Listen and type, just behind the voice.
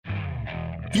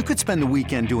You could spend the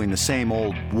weekend doing the same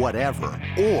old whatever,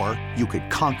 or you could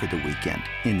conquer the weekend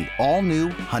in the all-new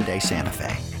Hyundai Santa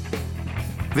Fe.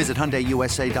 Visit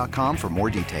HyundaiUSA.com for more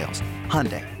details.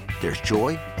 Hyundai, there's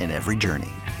joy in every journey.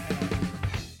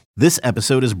 This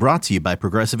episode is brought to you by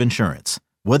Progressive Insurance.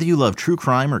 Whether you love true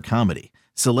crime or comedy,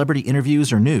 celebrity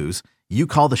interviews or news, you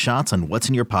call the shots on what's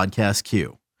in your podcast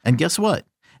queue. And guess what?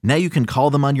 Now you can call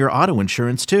them on your auto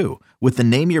insurance too with the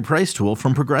Name Your Price tool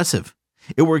from Progressive.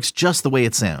 It works just the way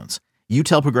it sounds. You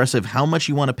tell Progressive how much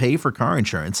you want to pay for car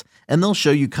insurance, and they'll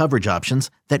show you coverage options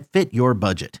that fit your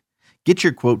budget. Get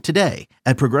your quote today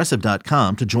at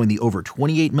Progressive.com to join the over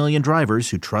 28 million drivers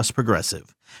who trust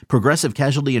Progressive. Progressive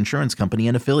Casualty Insurance Company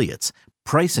and Affiliates.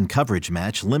 Price and coverage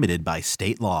match limited by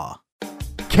state law.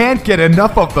 Can't get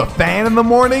enough of the Fan in the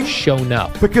morning? Shown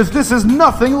up. Because this is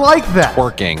nothing like that.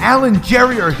 Working. Al and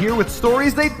Jerry are here with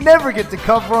stories they'd never get to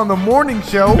cover on the morning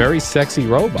show. Very sexy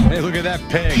robot. Hey, look at that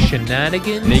pig.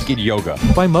 Shenanigans. Naked yoga.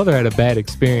 My mother had a bad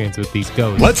experience with these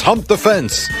ghosts. Let's hump the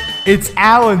fence. It's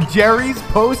Al and Jerry's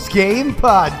post-game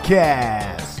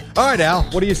podcast. All right, Al,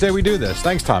 what do you say we do this?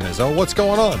 Thanks, Tom Izzo. What's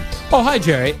going on? Oh, hi,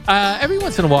 Jerry. Every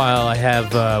once in a while, I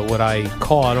have what I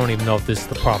call, I don't even know if this is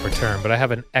the proper term, but I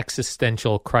have an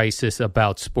existential crisis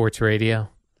about sports radio.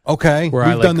 Okay,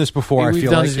 we've done this before, I feel like.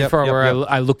 We've done this before where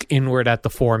I look inward at the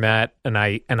format and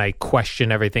I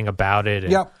question everything about it.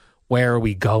 And where are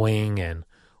we going and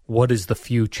what is the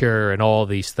future and all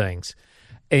these things.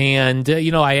 And,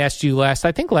 I asked you last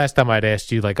time I'd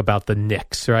asked you, about the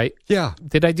Knicks, right? Yeah.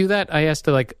 Did I do that? I asked,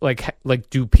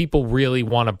 do people really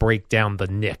want to break down the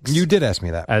Knicks? You did ask me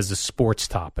that. As a sports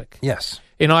topic. Yes.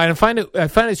 I find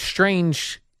it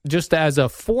strange just as a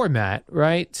format,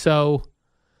 right? So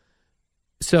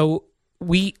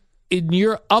we, in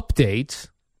your updates,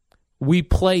 we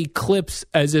play clips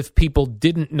as if people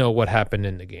didn't know what happened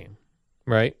in the game,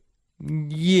 right?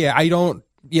 Yeah, I don't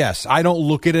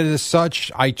look at it as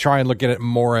such. I try and look at it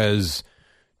more as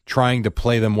trying to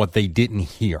play them what they didn't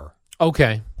hear.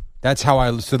 Okay. That's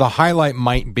how so the highlight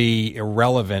might be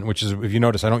irrelevant, which is, if you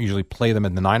notice, I don't usually play them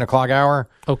at the 9 o'clock hour.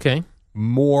 Okay.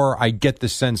 I get the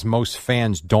sense most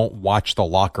fans don't watch the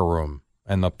locker room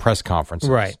and the press conferences.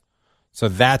 Right. So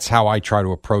that's how I try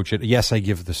to approach it. Yes, I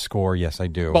give the score. Yes, I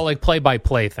do. But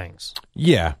play-by-play things.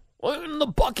 Yeah. In the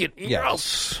bucket.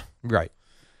 Yes. Right.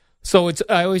 So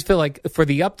I always feel like for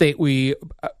the update, we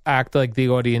act like the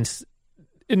audience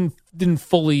didn't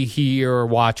fully hear or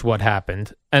watch what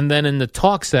happened. And then in the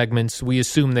talk segments, we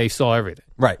assume they saw everything.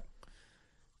 Right.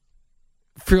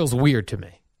 Feels weird to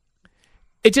me.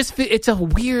 It's a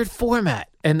weird format.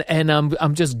 And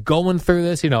I'm just going through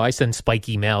this. I send Spike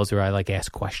emails where I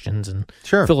ask questions and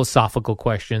philosophical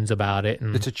questions about it.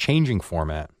 And it's a changing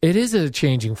format. It is a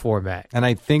changing format. And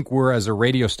I think we're, as a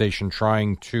radio station,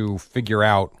 trying to figure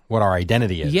out what our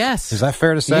identity is. Yes. Is that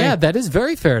fair to say? Yeah, that is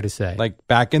very fair to say.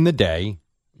 Back in the day,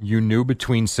 you knew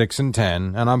between 6 and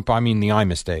 10, and I mean the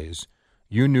Imus days,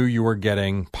 you knew you were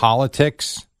getting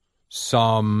politics,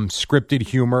 some scripted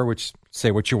humor, which say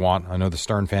what you want. I know the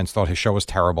Stern fans thought his show was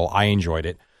terrible. I enjoyed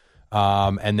it.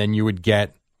 And then you would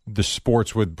get the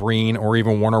sports with Breen or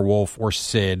even Warner Wolf or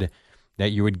Sid, that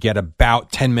you would get about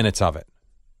 10 minutes of it.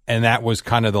 And that was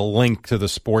kind of the link to the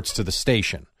sports to the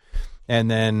station.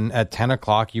 And then at 10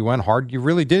 o'clock, you went hard. You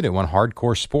really did. It went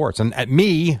hardcore sports. And at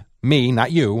me,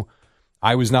 not you,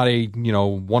 I was not a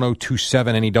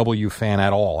 1027 NEW fan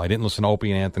at all. I didn't listen to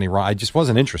Opie and Anthony Ryan. I just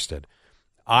wasn't interested.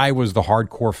 I was the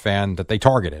hardcore fan that they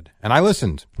targeted. And I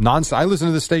listened. I listened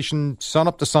to the station sun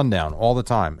up to sundown all the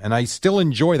time. And I still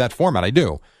enjoy that format. I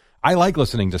do. I like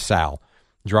listening to Sal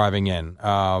driving in.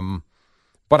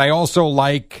 But I also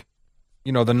like,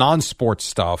 the non-sports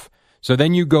stuff. So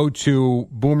then you go to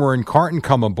Boomer and Carton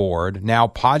come aboard. Now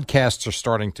podcasts are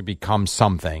starting to become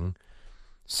something.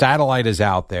 Satellite is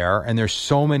out there. And there's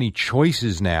so many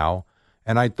choices now.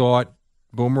 And I thought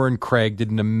Boomer and Craig did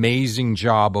an amazing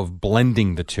job of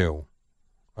blending the two,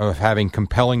 of having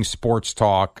compelling sports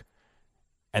talk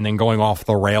and then going off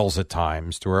the rails at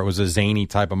times to where it was a zany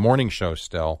type of morning show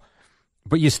still.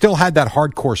 But you still had that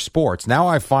hardcore sports. Now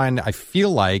I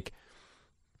feel like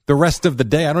the rest of the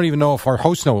day, I don't even know if our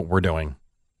hosts know what we're doing.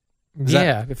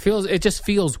 It just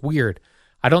feels weird.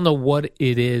 I don't know what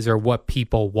it is or what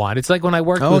people want. It's like when I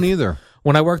worked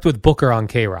when I worked with Booker on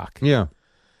K-Rock. Yeah.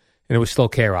 And it was still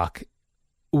K-Rock.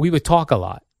 We would talk a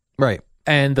lot. Right.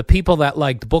 And the people that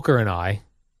liked Booker and I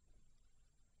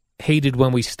hated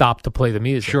when we stopped to play the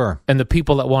music. Sure. And the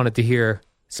people that wanted to hear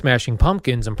Smashing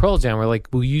Pumpkins and Pearl Jam were like,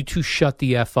 will you two shut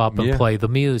the F up and play the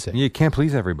music? You can't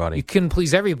please everybody. You couldn't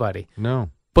please everybody. No.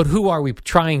 But who are we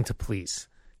trying to please?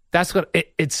 That's what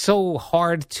it's so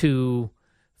hard to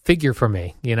figure for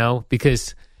me,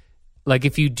 because like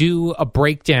if you do a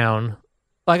breakdown,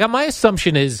 like my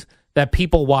assumption is that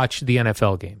people watch the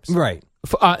NFL games. Right.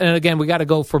 And again, we got to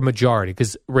go for majority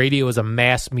because radio is a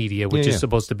mass media, which is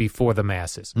supposed to be for the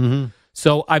masses. Mm-hmm.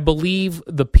 So I believe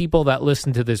the people that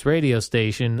listen to this radio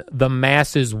station, the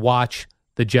masses watch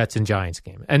the Jets and Giants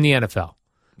game and the NFL.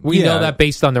 We know that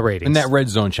based on the ratings. And that Red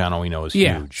Zone channel we know is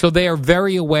huge. So they are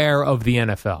very aware of the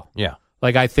NFL. Yeah.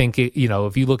 Like I think, if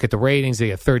you look at the ratings, they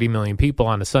have 30 million people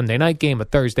on a Sunday night game, a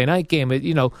Thursday night game.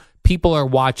 People are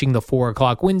watching the 4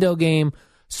 o'clock window game.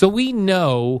 So we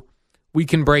know we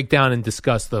can break down and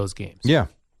discuss those games. Yeah.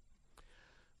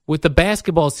 With the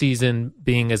basketball season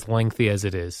being as lengthy as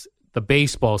it is, the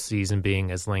baseball season being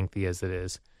as lengthy as it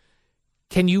is,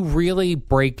 can you really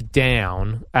break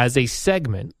down as a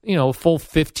segment, a full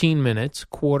 15 minutes,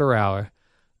 quarter hour,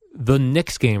 the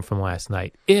Knicks game from last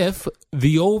night? If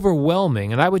the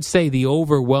overwhelming, and I would say the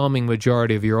overwhelming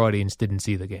majority of your audience didn't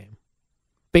see the game,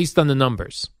 based on the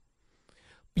numbers.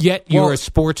 Yet you're a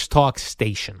sports talk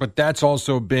station. But that's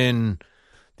also been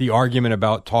the argument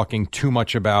about talking too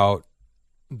much about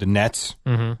the Nets,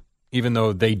 even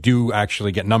though they do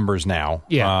actually get numbers now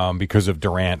because of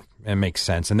Durant. It makes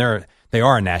sense. And they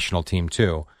are a national team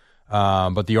too.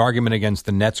 But the argument against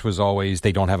the Nets was always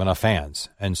they don't have enough fans.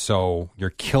 And so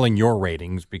you're killing your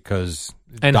ratings because...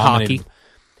 And hockey.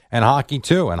 And hockey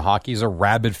too. And hockey's a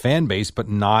rabid fan base, but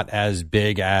not as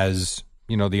big as,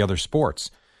 the other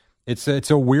sports. It's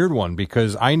a weird one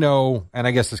because I know, and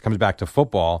I guess this comes back to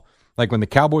football, like when the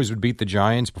Cowboys would beat the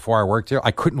Giants before I worked here,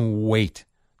 I couldn't wait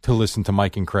to listen to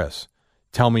Mike and Chris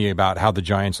tell me about how the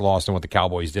Giants lost and what the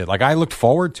Cowboys did. Like I looked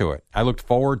forward to it. I looked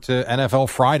forward to NFL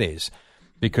Fridays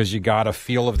because you got a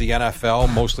feel of the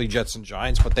NFL, mostly Jets and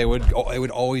Giants, but it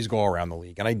would always go around the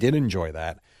league, and I did enjoy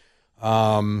that.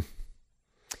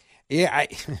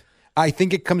 I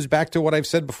think it comes back to what I've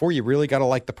said before. You really got to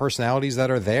like the personalities that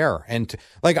are there. And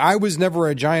I was never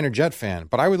a Giant or Jet fan,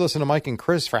 but I would listen to Mike and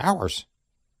Chris for hours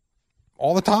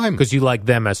all the time. Because you like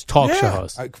them as talk show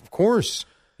hosts. Of course.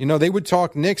 They would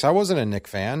talk Knicks. I wasn't a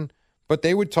Knicks fan, but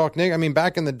they would talk Knicks. I mean,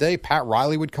 back in the day, Pat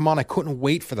Riley would come on. I couldn't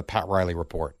wait for the Pat Riley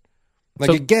report.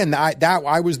 Again,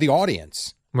 I was the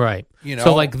audience. Right.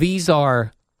 So these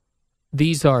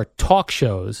are talk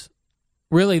shows.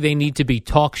 Really, they need to be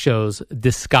talk shows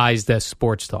disguised as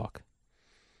sports talk.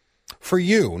 For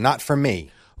you, not for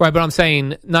me. Right, but I'm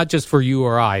saying not just for you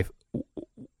or I.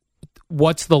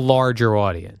 What's the larger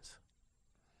audience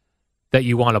that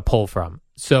you want to pull from?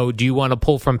 So do you want to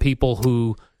pull from people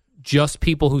who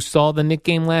saw the Knicks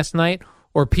game last night,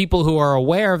 or people who are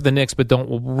aware of the Knicks but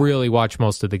don't really watch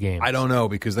most of the games? I don't know,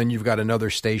 because then you've got another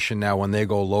station now. When they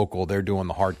go local, they're doing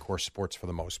the hardcore sports for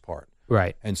the most part.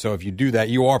 Right. And so if you do that,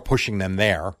 you are pushing them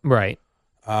there. Right.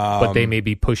 But they may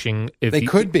be pushing. They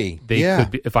could be.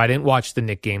 If I didn't watch the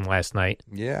Knicks game last night.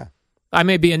 Yeah. I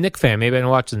may be a Knicks fan. Maybe I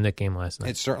didn't watch the Knicks game last night.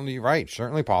 It's certainly right.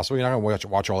 Certainly possible. You're not going to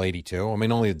watch all 82. I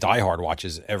mean, only a diehard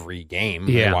watches every game.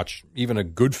 Yeah. Even a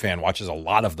good fan watches a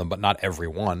lot of them, but not every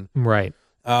one. Right.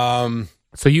 So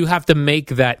you have to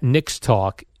make that Knicks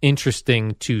talk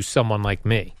interesting to someone like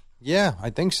me. Yeah,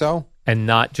 I think so. And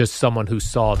not just someone who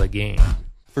saw the game.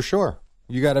 For sure.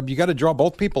 You got to draw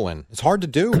both people in. It's hard to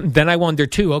do. Then I wonder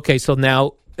too. Okay, so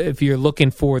now if you're looking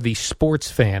for the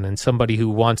sports fan and somebody who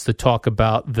wants to talk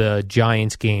about the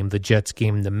Giants game, the Jets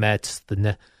game, the Mets,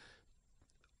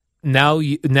 now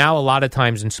a lot of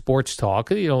times in sports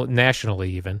talk,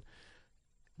 nationally even,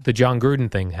 the John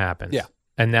Gruden thing happens. Yeah,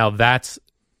 and now that's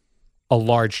a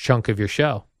large chunk of your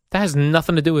show. That has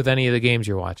nothing to do with any of the games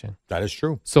you're watching. That is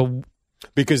true. So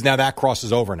because now that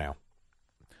crosses over now.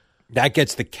 That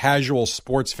gets the casual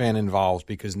sports fan involved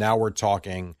because now we're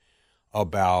talking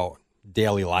about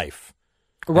daily life.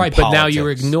 Right, but now you're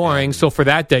ignoring. So for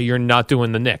that day, you're not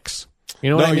doing the Knicks. You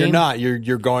know what I mean? No, you're not.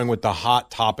 You're going with the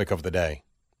hot topic of the day.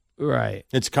 Right.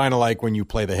 It's kind of like when you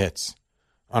play the hits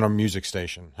on a music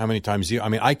station. How many times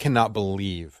I cannot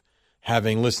believe,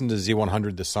 having listened to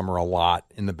Z100 this summer a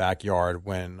lot in the backyard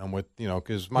when I'm with,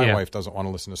 because my wife doesn't want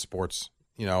to listen to sports,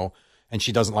 and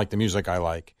she doesn't like the music I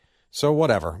like. So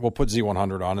whatever, we'll put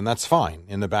Z100 on, and that's fine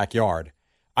in the backyard.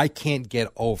 I can't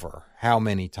get over how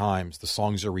many times the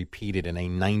songs are repeated in a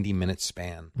 90-minute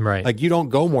span. Right. Like, you don't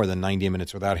go more than 90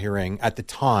 minutes without hearing, at the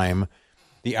time,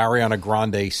 the Ariana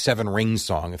Grande 7 Rings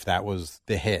song, if that was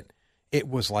the hit. It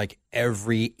was like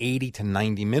every 80 to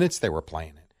 90 minutes they were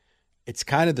playing it. It's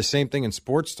kind of the same thing in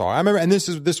sports talk. I remember, and this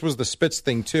was the Spitz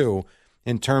thing too,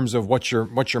 in terms of what's your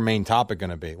main topic going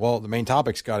to be. Well, the main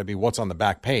topic's got to be what's on the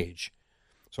back page.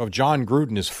 So if John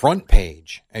Gruden is front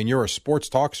page and you're a sports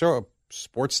talk show, a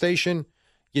sports station,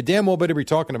 you damn well better be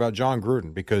talking about John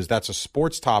Gruden because that's a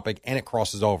sports topic and it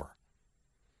crosses over.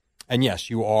 And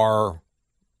yes, you are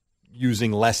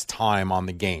using less time on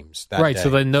the games that right, day. so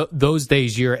then those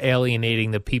days you're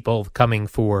alienating the people coming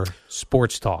for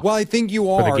sports talk. Well, I think you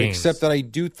are, games. except that I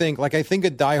do think, I think a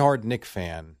diehard Knick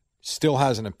fan still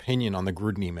has an opinion on the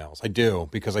Gruden emails. I do,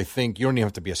 because I think you don't even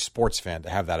have to be a sports fan to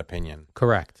have that opinion.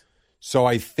 Correct. So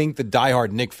I think the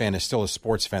diehard Knick fan is still a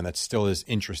sports fan that still is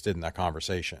interested in that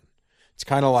conversation. It's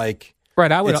kind of like,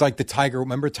 right, it's like the Tiger.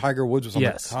 Remember Tiger Woods was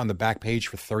yes. on the back page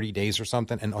for 30 days or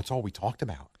something, and that's all we talked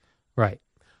about. Right.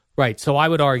 Right. So I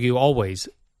would argue always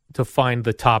to find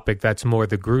the topic that's more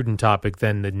the Gruden topic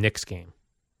than the Knicks game.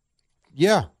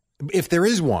 Yeah, if there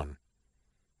is one.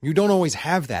 You don't always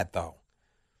have that, though.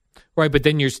 Right, but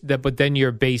then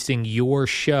you're basing your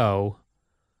show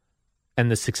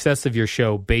and the success of your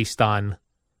show based on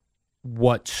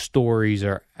what stories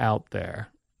are out there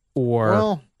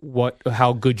or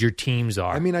how good your teams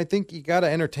are. I mean, I think you got to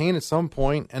entertain at some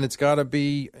point, and it's got to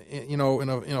be, in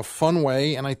a fun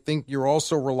way. And I think you're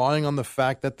also relying on the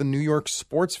fact that the New York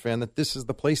sports fan, that this is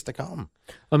the place to come.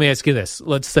 Let me ask you this: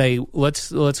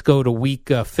 let's go to week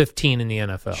 15 in the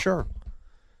NFL. Sure.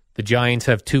 The Giants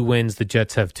have 2 wins. The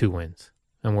Jets have 2 wins,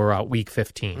 and we're out week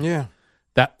 15. Yeah.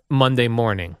 That Monday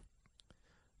morning,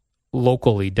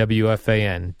 locally,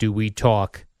 WFAN, do we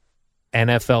talk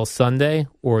NFL Sunday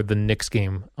or the Knicks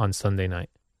game on Sunday night?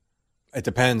 It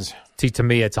depends. See, to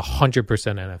me, it's 100%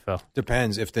 NFL.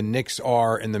 Depends. If the Knicks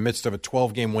are in the midst of a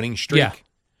 12-game winning streak.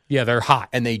 Yeah, they're hot.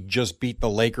 And they just beat the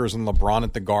Lakers and LeBron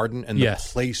at the Garden, and the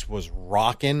Yes. place was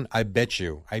rocking, I bet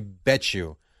you,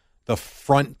 the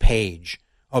front page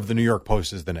of the New York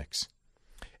Post is the Knicks.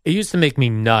 It used to make me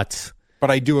nuts. But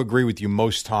I do agree with you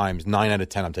most times. 9 out of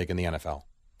 10, I'm taking the NFL.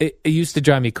 It used to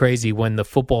drive me crazy when the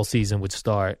football season would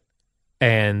start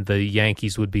and the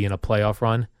Yankees would be in a playoff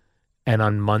run. And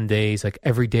on Mondays, like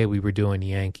every day we were doing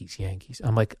Yankees.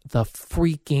 I'm like, the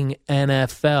freaking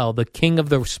NFL, the king of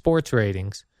the sports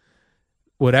ratings,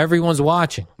 what everyone's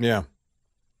watching. Yeah.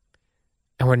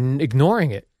 And we're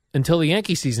ignoring it until the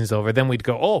Yankee season's over. Then we'd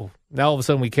go, oh, now all of a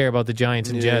sudden we care about the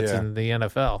Giants and Jets and the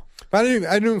NFL. But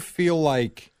I don't feel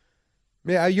like,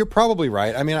 yeah, you're probably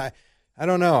right. I mean, I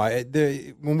don't know.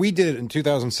 When we did it in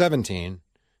 2017,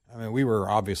 I mean, we were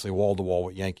obviously wall-to-wall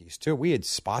with Yankees, too. We had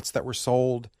spots that were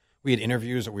sold. We had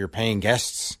interviews that we were paying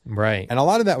guests. Right. And a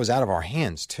lot of that was out of our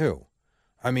hands, too.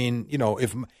 I mean,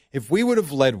 if we would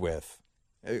have led with,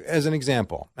 as an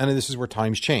example, and this is where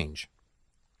times change,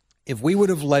 if I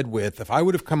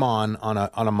would have come on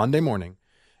a Monday morning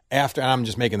after, and I'm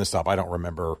just making this up, I don't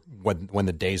remember when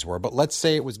the days were, but let's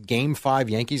say it was Game 5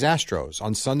 Yankees-Astros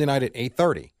on Sunday night at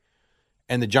 8:30,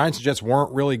 and the Giants and Jets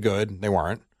weren't really good. They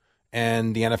weren't.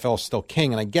 And the NFL is still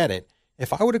king, and I get it.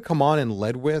 If I would have come on and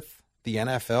led with the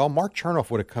NFL, Mark Chernoff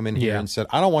would have come in here and said,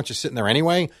 I don't want you sitting there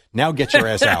anyway. Now get your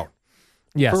ass out.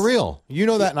 Yes. For real. You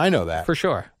know that, and I know that. For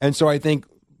sure. And so I think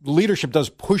leadership does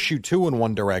push you, too, in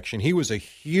one direction. He was a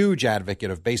huge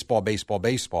advocate of baseball,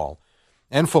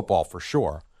 and football for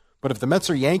sure. But if the Mets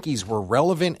or Yankees were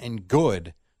relevant and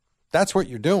good, that's what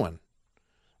you're doing.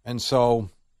 And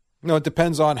so, it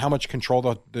depends on how much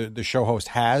control the show host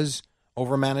has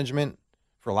over management,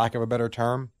 for lack of a better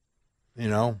term,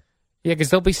 Yeah, because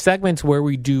there'll be segments where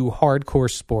we do hardcore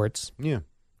sports. Yeah.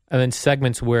 And then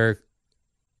segments where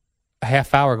a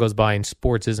half hour goes by and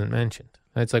sports isn't mentioned.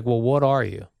 And it's like, well, what are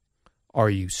you? Are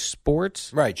you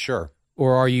sports? Right, sure.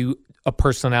 Or are you a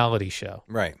personality show?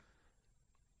 Right.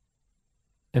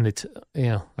 And it's,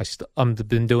 I've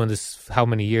been doing this how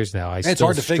many years now? I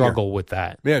still struggle with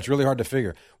that. Yeah, it's really hard to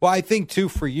figure. Well, I think, too,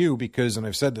 for you, because, and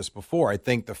I've said this before, I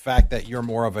think the fact that you're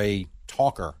more of a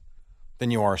talker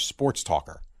than you are a sports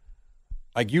talker.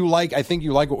 I think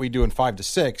you like what we do in 5 to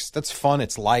 6. That's fun.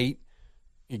 It's light.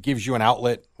 It gives you an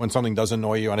outlet when something does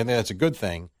annoy you, and I think that's a good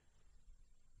thing.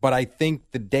 But I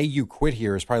think the day you quit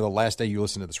here is probably the last day you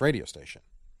listen to this radio station.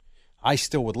 I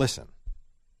still would listen.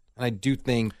 And I do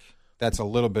think that's a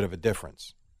little bit of a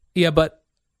difference. Yeah, but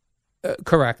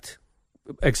correct.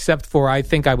 Except for I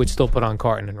think I would still put on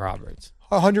Carton and Roberts.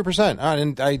 100%.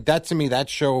 And that, to me, that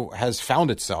show has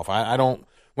found itself. I don't,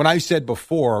 when I said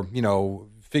before,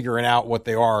 figuring out what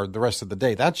they are the rest of the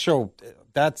day, that show,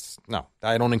 no,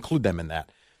 I don't include them in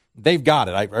that. They've got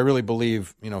it. I really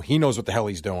believe, he knows what the hell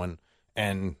he's doing,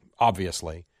 and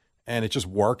obviously, and it just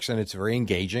works, and it's very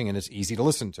engaging, and it's easy to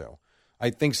listen to. I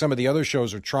think some of the other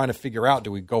shows are trying to figure out,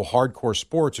 do we go hardcore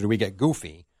sports or do we get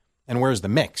goofy? And where's the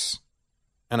mix?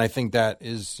 And I think that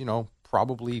is,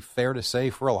 probably fair to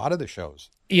say for a lot of the shows.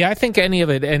 Yeah, I think any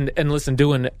of it, and listen,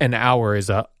 doing an hour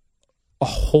is a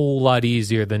whole lot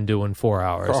easier than doing 4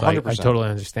 hours. 100%. I totally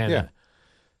understand that.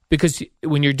 Because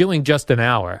when you're doing just an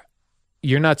hour,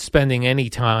 you're not spending any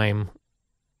time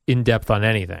in depth on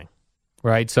anything.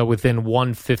 right? So within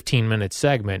one 15-minute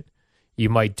segment, you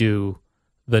might do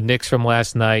the Knicks from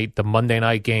last night, the Monday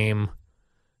night game,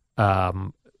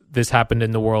 this happened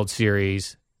in the World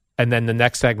Series, and then the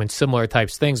next segment, similar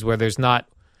types things where there's not,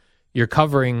 you're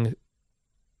covering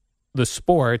the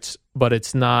sports, but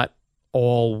it's not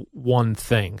all one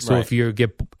thing. So Right.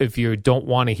 if you don't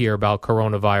want to hear about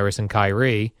coronavirus and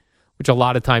Kyrie, which a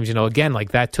lot of times, again,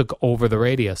 like that took over the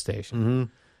radio station. Mm-hmm.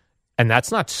 And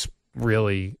that's not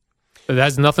really, it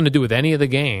has nothing to do with any of the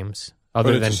games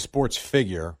other But it's than a sports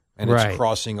figure, and Right. it's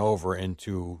crossing over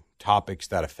into topics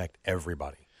that affect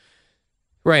everybody.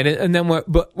 right. And then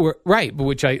we're right, but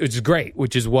which is great,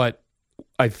 which is what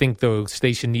I think the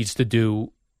station needs to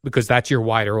do because that's your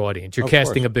wider audience. You're Of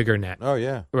casting course. a bigger net, Oh,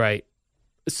 yeah. right?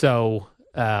 So,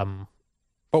 But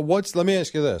let me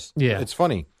ask you this. Yeah. It's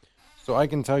funny. So I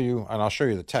can tell you, and I'll show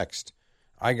you the text.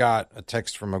 I got a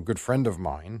text from a good friend of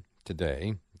mine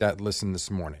today that listened this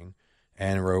morning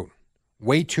and wrote,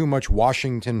 way too much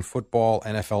Washington football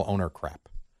NFL owner crap.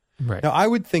 right, Now, I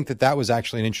would think that was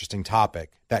actually an interesting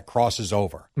topic that crosses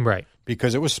over right,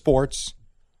 because it was sports.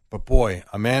 But boy,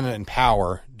 a man in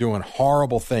power doing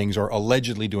horrible things or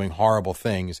allegedly doing horrible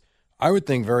things, I would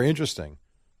think very interesting.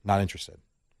 Not interested.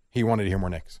 He wanted to hear more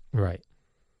Knicks. right.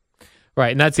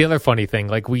 Right, and that's the other funny thing.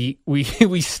 Like we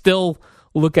still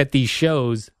look at these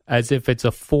shows as if it's a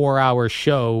 4-hour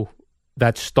show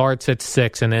that starts at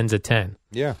 6 and ends at 10.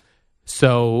 Yeah.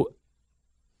 So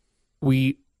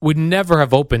we would never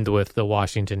have opened with the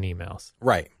Washington emails.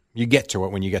 Right. You get to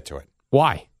it when you get to it.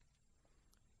 Why?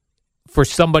 For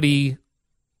somebody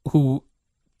who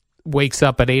wakes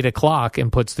up at 8 o'clock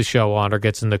and puts the show on or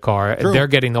gets in the car, True. they're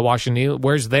getting the Washington.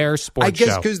 Where's their sports I guess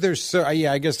show? because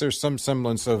I guess there's some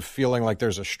semblance of feeling like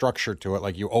there's a structure to it,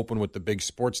 like you open with the big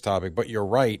sports topic. But you're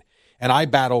right, and I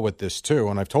battle with this too.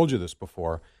 And I've told you this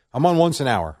before. I'm on once an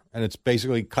hour, and it's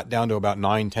basically cut down to about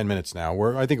 9-10 minutes now.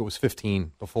 Where I think it was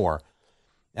 15 before.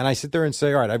 And I sit there and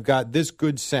say, all right, I've got this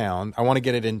good sound. I want to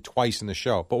get it in twice in the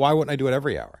show, but why wouldn't I do it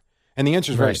every hour? And the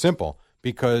answer is very Right. simple.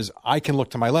 Because I can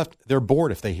look to my left. They're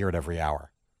bored if they hear it every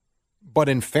hour. But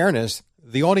in fairness,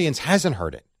 the audience hasn't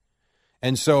heard it.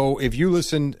 And so if you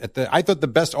listened I thought the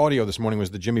best audio this morning was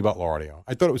the Jimmy Butler audio.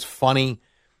 I thought it was funny.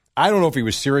 I don't know if he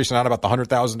was serious or not about the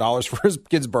 $100,000 for his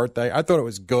kid's birthday. I thought it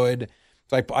was good.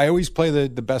 So I always play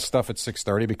the best stuff at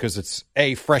 6:30 because it's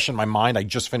fresh in my mind. I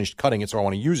just finished cutting it, so I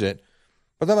want to use it.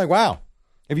 But then I'm like, wow,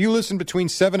 if you listen between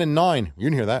 7 and 9, you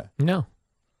didn't hear that. No.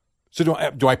 So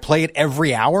do I play it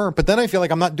every hour? But then I feel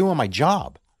like I'm not doing my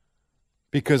job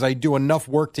because I do enough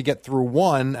work to get through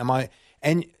one.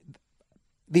 And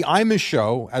the Imus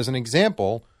show, as an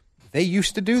example, they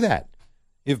used to do that.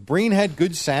 If Breen had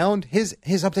good sound, his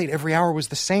update every hour was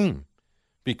the same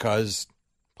because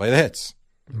play the hits.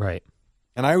 Right.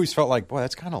 And I always felt like, boy,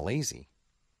 that's kind of lazy.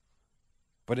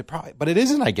 But it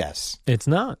isn't, I guess. It's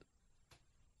not.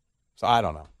 So I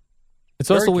don't know. It's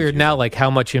Very also weird confusing. now, like how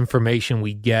much information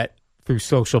we get through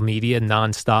social media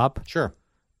nonstop Sure.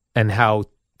 and how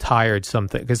tired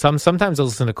something. Because sometimes I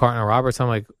listen to Carton Roberts, I'm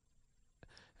like,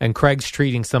 and Craig's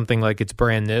treating something like it's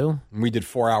brand new. We did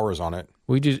 4 hours on it.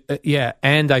 We just, yeah.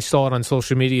 And I saw it on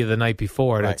social media the night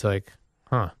before, and Right. it's like,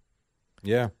 huh.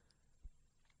 Yeah.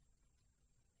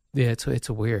 Yeah, it's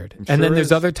a weird. It And then sure there's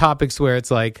is. other topics where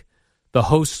it's like the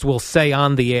hosts will say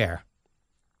on the air,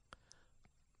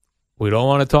 we don't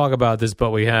want to talk about this,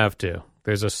 but we have to.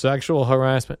 There's a sexual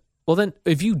harassment. Well, then,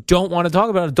 if you don't want to talk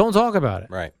about it, don't talk about it.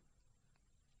 Right.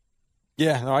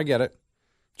 Yeah, no, I get it.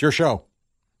 It's your show.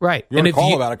 Right. You want to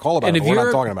call about it, call about and it. if But we're not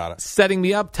you're talking about it. setting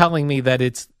me up, telling me that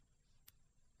it's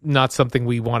not something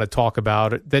we want to talk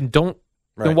about, then don't.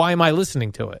 Right. Then why am I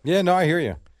listening to it? Yeah, no, I hear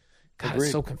you. God, Agreed.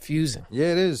 it's so confusing. Yeah,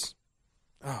 it is.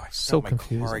 Oh, I So so my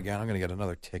confusing. car again. I'm going to get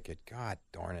another ticket. God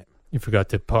darn it. You forgot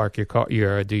to park your car.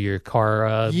 Do your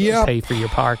car Yep. pay for your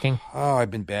parking? Oh,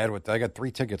 I've been bad with that. I got 3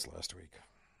 tickets last week.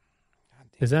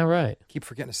 Is that right? Keep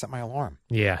forgetting to set my alarm.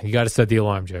 Yeah, you got to set the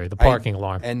alarm, Jerry. The parking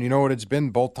alarm. And you know what it's been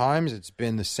both times? It's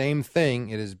been the same thing.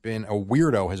 It has been a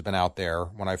weirdo has been out there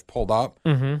when I've pulled up,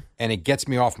 Mm-hmm. and it gets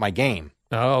me off my game.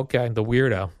 Oh, okay. The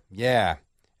weirdo. Yeah.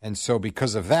 And so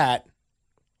because of that,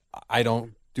 I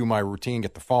don't do my routine,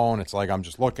 get the phone. It's like I'm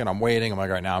just looking, I'm waiting. I'm like,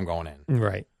 all right, now I'm going in.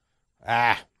 Right.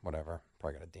 Whatever.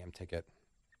 Probably got a damn ticket.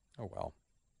 Oh, well.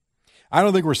 I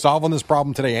don't think we're solving this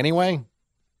problem today anyway.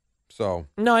 So,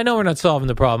 No, I know we're not solving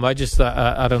the problem. I just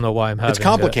I don't know why I'm having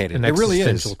complicated. an It really is.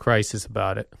 existential crisis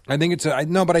about it. I think it's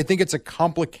but I think it's a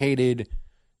complicated,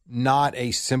 not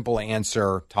a simple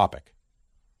answer topic.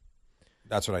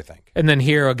 That's what I think. And then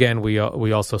here again, we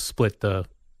also split the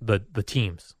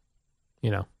teams.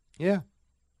 You know. Yeah.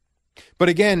 But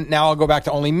again, now I'll go back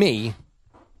to only me.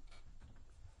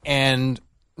 And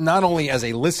not only as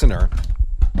a listener,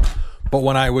 but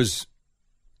when I was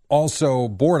also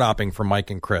board hopping for Mike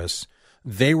and Chris,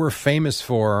 they were famous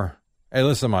for, hey,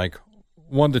 listen, Mike,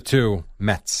 1 to 2,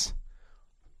 Mets.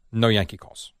 No Yankee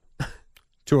calls.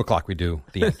 2 o'clock, we do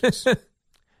the Yankees.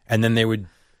 And then they would,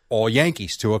 all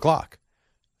Yankees, 2 o'clock.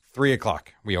 3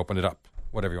 o'clock, we opened it up,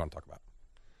 whatever you want to talk about.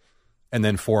 And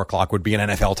then 4 o'clock would be an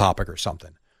NFL topic or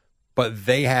something. But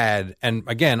they had, and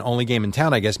again, only game in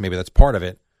town, I guess, maybe that's part of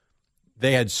it.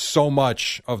 They had so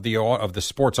much of the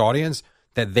sports audience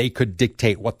that they could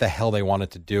dictate what the hell they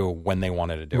wanted to do when they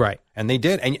wanted to do it. Right. And they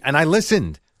did. And I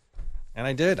listened. And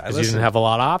I did. I listened. You didn't have a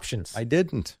lot of options. I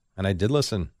didn't. And I did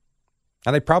listen.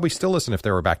 And I'd probably still listen if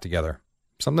they were back together.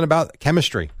 Something about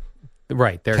chemistry.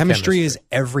 Right. Their chemistry is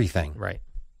everything. Right.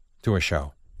 To a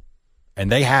show.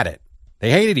 And they had it.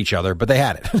 They hated each other, but they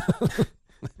had it.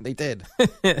 They did.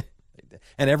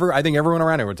 And I think everyone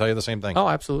around here would tell you the same thing. Oh,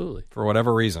 absolutely. For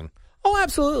whatever reason. Oh,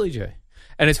 absolutely, Jay.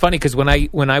 And it's funny because when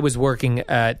I was working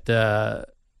at the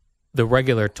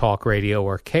regular talk radio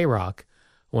or K-Rock,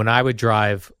 when I would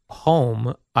drive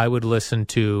home, I would listen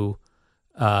to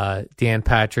Dan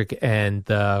Patrick and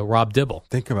Rob Dibble.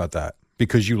 Think about that.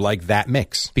 Because you like that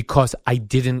mix. Because I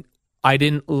didn't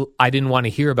want to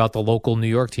hear about the local New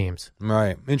York teams.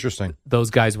 Right. Interesting.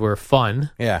 Those guys were fun.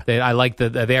 Yeah. I liked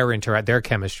their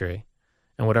chemistry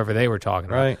and whatever they were talking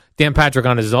about. Right. Dan Patrick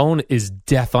on his own is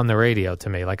death on the radio to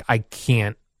me. Like, I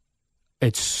can't.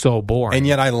 It's so boring. And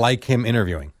yet I like him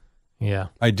interviewing. Yeah.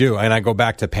 I do. And I go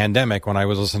back to pandemic when I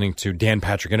was listening to Dan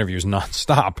Patrick interviews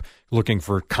nonstop, looking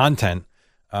for content.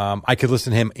 I could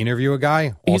listen to him interview a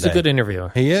guy all He's day. a good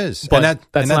interviewer. He is. But and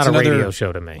that's not a radio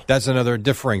show to me. That's another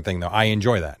differing thing, though. I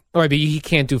enjoy that. All right, but he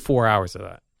can't do 4 hours of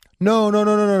that.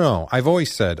 No. I've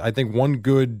always said, I think one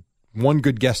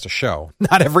good guest a show.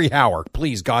 Not every hour.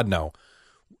 Please, God, no.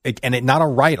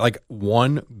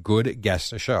 One good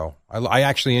guest a show. I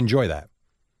actually enjoy that.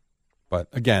 But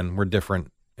again, we're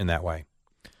different in that way.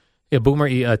 Yeah, Boomer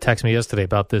texted me yesterday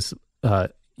about this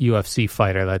UFC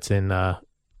fighter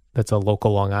that's a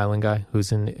local Long Island guy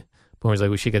who's in. Boomer's like,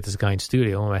 we should get this guy in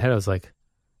studio. In my head, I was like,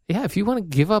 yeah, if you want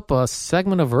to give up a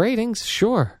segment of ratings,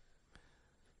 sure.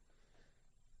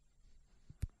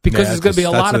 Because there's going to be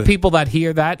a lot of people that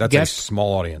hear that that's guest a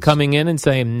small audience coming in and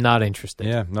saying, not interested.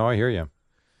 Yeah, no, I hear you.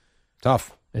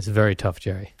 Tough. It's very tough,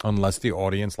 Jerry. Unless the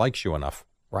audience likes you enough.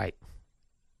 Right.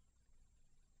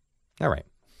 All right.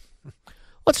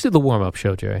 Let's do the warm-up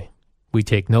show, Jerry. We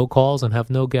take no calls and have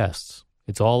no guests.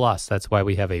 It's all us. That's why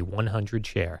we have a 100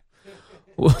 share.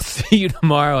 We'll see you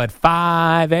tomorrow at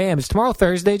 5 a.m. Is tomorrow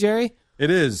Thursday, Jerry?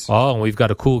 It is. Oh, and we've got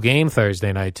a cool game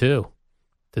Thursday night, too,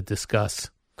 to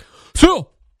discuss. So,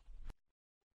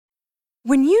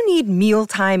 when you need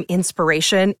mealtime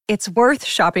inspiration, it's worth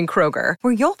shopping Kroger,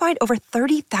 where you'll find over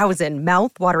 30,000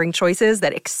 mouth-watering choices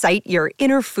that excite your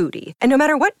inner foodie. And no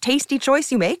matter what tasty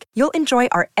choice you make, you'll enjoy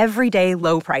our everyday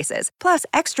low prices, plus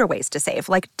extra ways to save,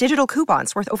 like digital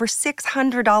coupons worth over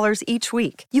 $600 each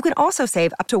week. You can also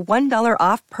save up to $1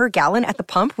 off per gallon at the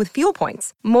pump with fuel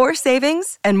points. More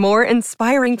savings and more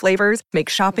inspiring flavors make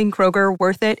shopping Kroger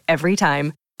worth it every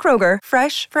time. Kroger,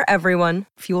 fresh for everyone.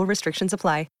 Fuel restrictions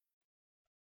apply.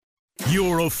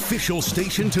 Your official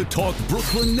station to talk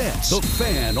Brooklyn Nets. The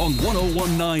Fan on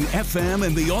 101.9 FM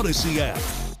and the Odyssey app.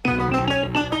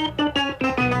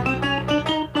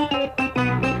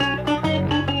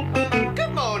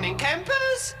 Good morning,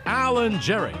 campers. Alan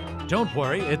Jerry. Don't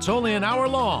worry, it's only an hour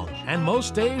long, and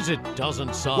most days it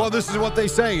doesn't suck. Well, this is what they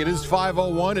say. It is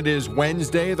 5:01. It is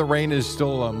Wednesday. The rain is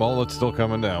still, it's still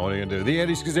coming down. What are you going to do? The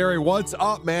Andy Scazzeri, what's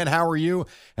up, man? How are you?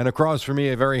 And across from me,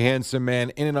 a very handsome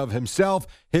man in and of himself.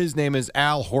 His name is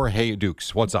Al Jorge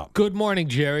Dukes. What's up? good morning,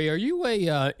 Jerry. Are you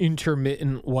a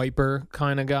intermittent wiper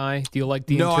kind of guy? Do you like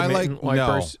the intermittent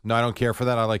wipers? No, I don't care for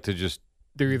that. I like to just...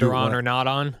 They're either on or not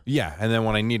on? Yeah, and then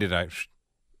when I need it, I...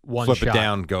 One flip shot. it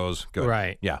down, goes good.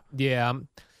 Right. Yeah. Yeah.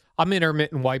 I'm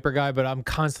intermittent wiper guy, but I'm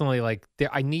constantly like,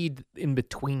 I need in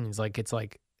betweens. Like, it's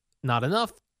like not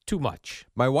enough, too much.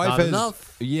 My wife not has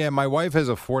enough. Yeah, my wife has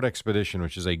a Ford Expedition,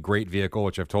 which is a great vehicle,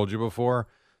 which I've told you before.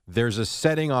 There's a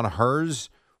setting on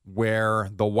hers where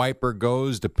the wiper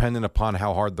goes depending upon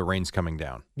how hard the rain's coming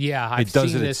down. Yeah, I've it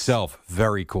does seen it this, itself.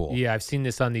 Very cool. Yeah, I've seen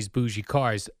this on these bougie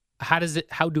cars. How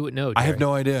do it know, Jerry? I have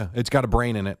no idea. It's got a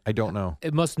brain in it. I don't know.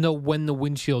 It must know when the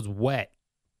windshield's wet,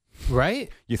 right?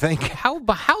 You think?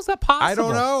 How's that possible? I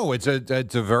don't know. It's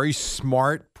a very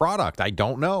smart product. I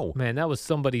don't know. Man, that was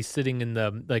somebody sitting in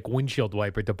the windshield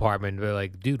wiper department. They're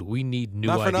like, dude, we need new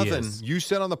Not for ideas. nothing. You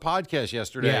said on the podcast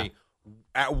yesterday,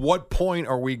 at what point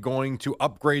are we going to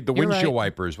upgrade the windshield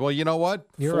wipers? Well, you know what?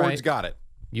 You're Ford's right. got it.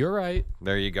 You're right.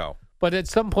 There you go. But at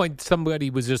some point, somebody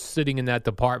was just sitting in that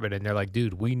department, and they're like,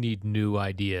 "Dude, we need new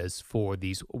ideas for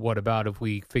these. What about if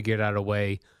we figured out a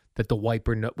way that the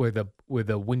wiper, where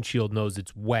the windshield knows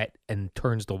it's wet and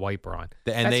turns the wiper on?"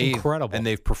 That's incredible. And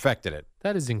they've perfected it.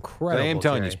 That is incredible. I am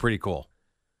telling you, Jerry. it's pretty cool.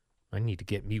 I need to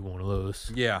get me one of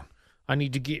those. Yeah. I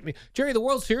need to get me Jerry. The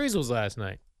World Series was last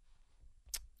night.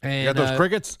 And, You got those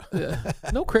crickets?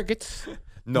 No crickets.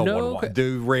 No one.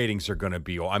 The ratings are going to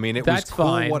be. I mean, it was That's cool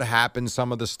fine. what happened,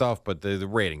 some of the stuff, but the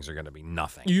ratings are going to be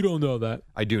nothing. You don't know that.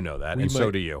 I do know that, and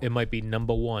so do you. It might be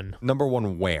number one Number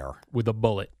one, where? with a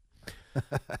bullet.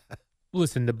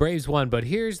 Listen, the Braves won, but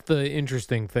here's the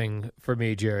interesting thing for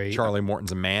me, Jerry. Charlie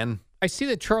Morton's a man. I see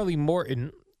that Charlie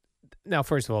Morton. Now,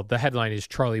 first of all, the headline is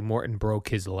Charlie Morton broke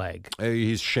his leg.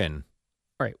 He's shin.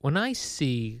 All right. When I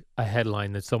see a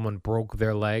headline that someone broke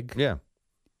their leg, Yeah.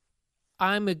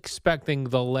 I'm expecting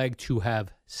the leg to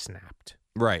have snapped.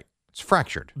 Right. It's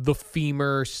fractured. The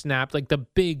femur snapped, like the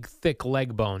big, thick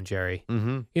leg bone, Jerry.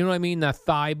 Mm-hmm. You know what I mean? The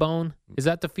thigh bone. Is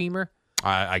that the femur?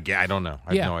 I don't know.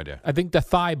 I have no idea. I think the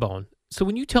thigh bone. So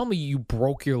when you tell me you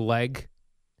broke your leg,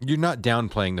 You're not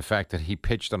downplaying the fact that he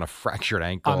pitched on a fractured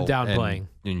ankle. I'm downplaying.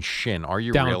 In shin. Are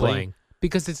you downplaying. really?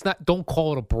 Because it's not, don't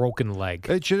call it a broken leg.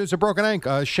 It's a broken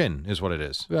ankle. Shin is what it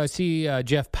is. I see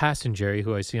Jeff Passenger,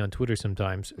 who I see on Twitter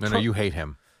sometimes. No, you hate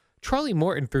him. Charlie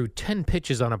Morton threw 10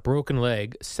 pitches on a broken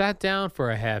leg, sat down for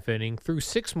a half inning, threw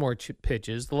 6 more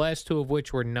pitches, the last 2 of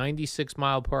which were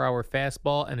 96-mile-per-hour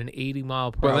fastball and an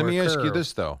 80-mile-per-hour Well, let me ask you curve.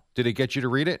 this, though. Did it get you to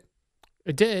read it?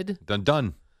 It did.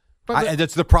 Done. But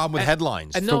That's the problem with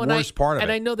headlines. It's the worst part of it.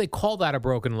 And I know they call that a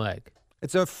broken leg.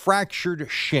 It's a fractured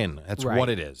shin. That's Right. what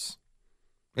it is.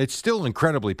 It's still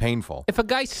incredibly painful. If a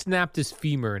guy snapped his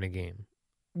femur in a game,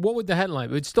 what would the headline?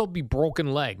 It would still be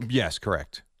broken leg. Yes,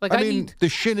 correct. Like, I I mean, need- the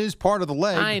shin is part of the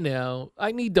leg. I know.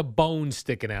 I need the bone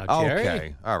sticking out, Jerry.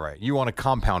 Okay. All right. You want a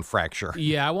compound fracture.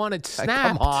 Yeah, I want it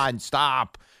snapped. Come on,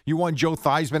 stop. You want Joe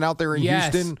Theismann out there in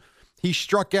Yes. Houston? He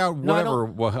struck out No,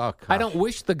 whatever. I don't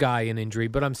wish the guy an injury,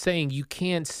 but I'm saying you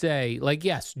can't say, like,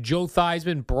 yes, Joe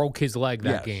Theismann broke his leg that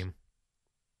Yes. game.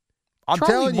 I'm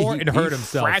Charlie telling you, Morton he hurt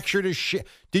himself. fractured his shit.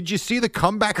 Did you see the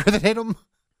comebacker that hit him?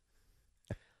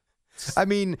 I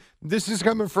mean, this is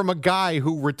coming from a guy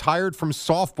who retired from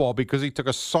softball because he took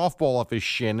a softball off his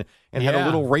shin and had a Yeah.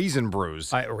 little raisin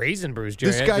bruise. Raisin bruise,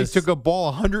 Jerry. This guy took a ball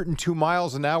 102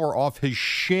 miles an hour off his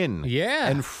shin. Yeah.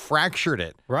 And fractured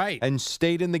it. Right. And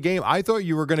stayed in the game. I thought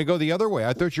you were going to go the other way.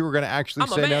 I thought you were going to actually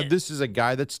I'm a say, now, man. this is a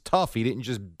guy that's tough. He didn't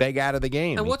just beg out of the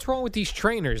game. And what's wrong with these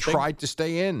trainers? He tried to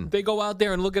stay in. They go out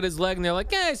there and look at his leg, and they're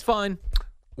like, yeah, it's fine.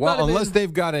 Well, Let him unless in.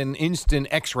 they've got an instant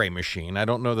X-ray machine, I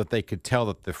don't know that they could tell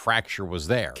that the fracture was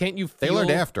there. Can't you They feel- learned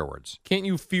afterwards. Can't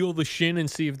you feel the shin and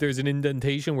see if there's an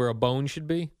indentation where a bone should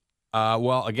be?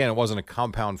 Well, again, it wasn't a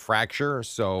compound fracture,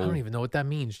 so I don't even know what that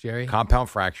means, Jerry. compound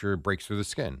fracture breaks through the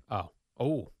skin.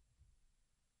 Oh.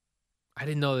 I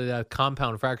didn't know that a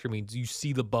compound fracture means you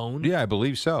see the bone. Yeah, I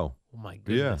believe so. Oh, my Yeah,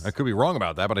 goodness. I could be wrong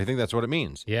about that, but I think that's what it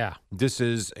means. Yeah. This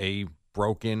is a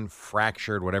broken,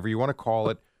 fractured, whatever you want to call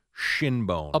it, shin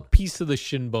bone. A piece of the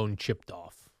shin bone chipped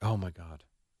off. Oh, my God.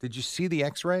 Did you see the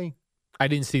X-ray? I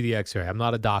didn't see the X-ray. I'm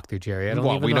not a doctor, Jerry. I don't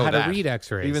Well, even we know how that. to read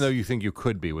X-rays. Even though you think you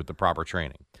could be with the proper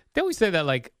training. They always say that,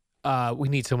 like, we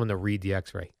need someone to read the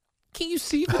X-ray. Can you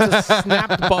see if it's a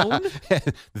snapped bone?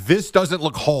 This doesn't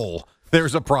look whole.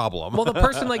 There's a problem. Well, the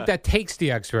person like that takes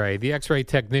the X-ray, the X-ray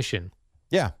technician.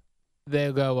 Yeah.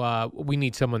 They'll go, we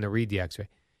need someone to read the X-ray.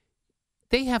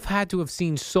 They have had to have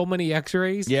seen so many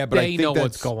X-rays. Yeah, but they I think know that's,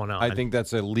 what's going on. I think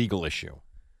that's a legal issue.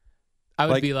 I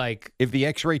would like, be like, if the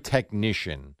X-ray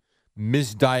technician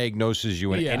misdiagnoses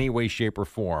you in Yeah. any way, shape, or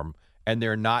form, and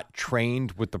they're not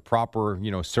trained with the proper,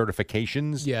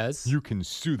 certifications, yes. you can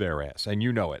sue their ass, and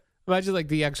you know it. Imagine like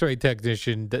the X-ray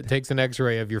technician that takes an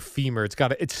X-ray of your femur.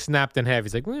 It's snapped in half.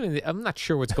 He's like, wait a minute, I'm not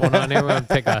sure what's going on here. We're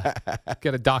gonna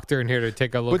get a doctor in here to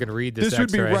take a look But and read this. This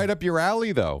would be X-ray. right up your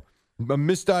alley, though. A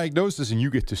misdiagnosis, and you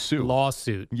get to sue.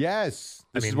 Lawsuit. Yes,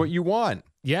 this is mean- what you want.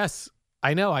 Yes,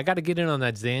 I know. I got to get in on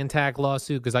that Zantac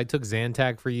lawsuit because I took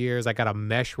Zantac for years. I got a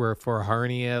mesh for a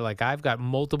hernia. Like I've got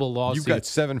multiple lawsuits. You've got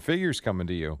 7 figures coming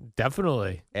to you.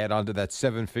 Definitely. Add on to that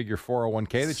 7-figure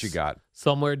 401k that you got.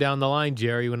 Somewhere down the line,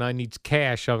 Jerry, when I need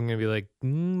cash, I'm going to be like,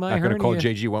 my Not going hernia. to call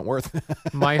J.G.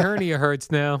 Wentworth. My hernia hurts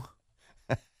now.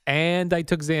 And I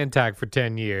took Zantac for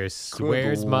 10 years. Good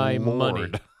Where's my money?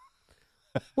 Lord.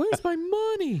 Where's my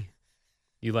money?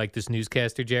 You like this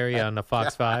newscaster, Jerry, on the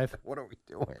Fox 5? What are we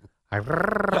doing?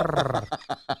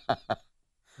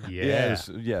 Yeah. Yes.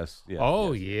 Oh, yes,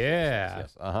 yeah.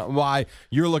 Yes. Why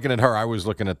you're looking at her? I was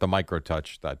looking at the Micro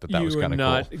Touch. That was kind of cool.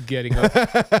 not getting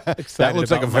excited. That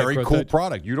looks like a about very cool Microtouch.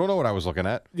 product. You don't know what I was looking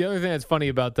at. The other thing that's funny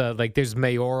about there's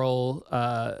mayoral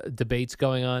debates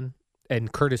going on,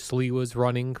 and Curtis Lee was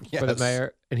running for the Yes.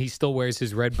 mayor, and he still wears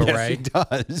his red beret. Yes, he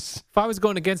does. If I was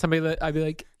going against somebody, I'd be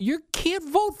like, "You can't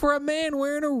vote for a man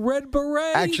wearing a red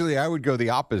beret." Actually, I would go the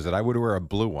opposite. I would wear a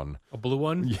blue one. a blue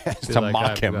one. Yes, Be to like,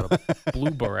 mock "I've him." got a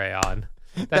blue beret on.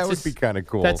 That would be kind of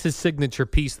cool. That's his signature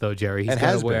piece, though, Jerry. He's It going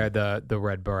has to wear the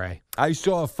red beret. I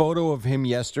saw a photo of him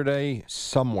yesterday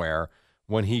somewhere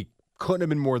when he couldn't have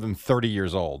been more than 30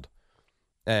 years old.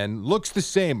 And looks the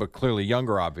same, but clearly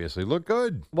younger, obviously. Look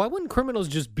good. Why wouldn't criminals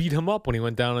just beat him up when he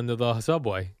went down into the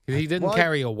subway? He didn't What?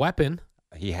 carry a weapon.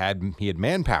 He had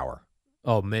manpower.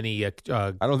 Oh, many I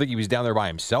don't think he was down there by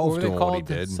himself What were they doing what he called?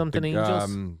 did. Something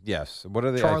Angels? Yes. What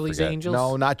are they? Charlie's I forget. Angels?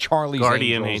 No, not Charlie's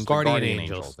Guardian Angels. Angels. Guardian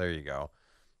Angels. There you go.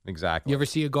 Exactly. You ever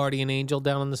see a guardian angel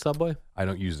down on the subway? I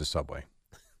don't use the subway.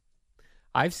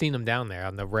 I've seen them down there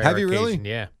on the rare Have you occasion. really?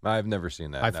 Yeah. I've never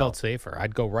seen that. I no. felt safer.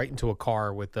 I'd go right into a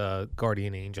car with a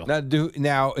guardian angel.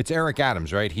 Now it's Eric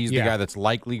Adams, right? He's the Yeah. guy that's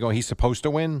likely going. He's supposed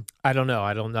to win. I don't know.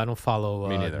 I don't follow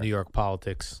Me neither. New York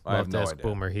politics. I have Love to no ask idea.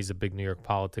 Boomer. He's a big New York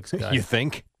politics guy. You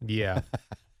think? Yeah.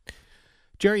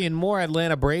 Jerry, in more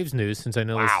Atlanta Braves news, since I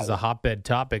know this is a hotbed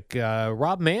topic,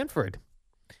 Rob Manfred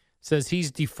says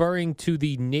he's deferring to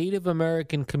the Native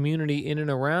American community in and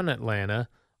around Atlanta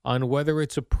on whether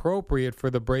it's appropriate for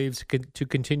the Braves to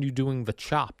continue doing the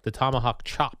chop, the tomahawk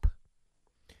chop.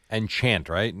 And chant,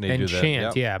 right? They do that.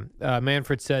 Chant, Yep. yeah.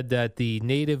 Manfred said that the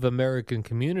Native American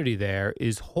community there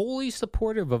is wholly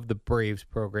supportive of the Braves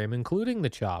program, including the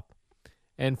chop.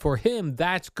 And for him,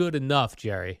 that's good enough,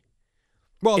 Jerry.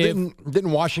 Well, If-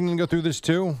 didn't Washington go through this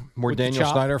too, where With the Daniel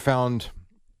chop? Snyder found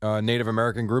Native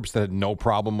American groups that had no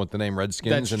problem with the name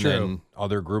Redskins, That's and true. then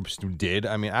other groups who did?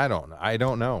 I mean, I don't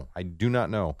know. I do not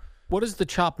know. What does the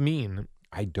chop mean?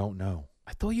 I don't know.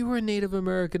 I thought you were a Native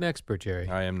American expert, Jerry.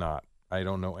 I am not. I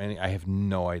don't know any. I have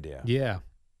no idea. Yeah.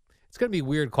 It's going to be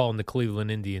weird calling the Cleveland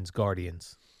Indians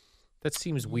Guardians. That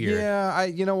seems weird. Yeah,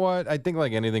 you know what? I think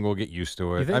like anything, we'll get used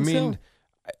to it. You think I mean,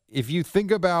 so? if you think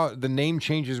about the name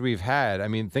changes we've had, I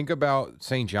mean, think about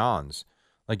St. John's.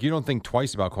 Like, you don't think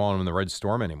twice about calling them the Red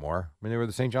Storm anymore. I mean, they were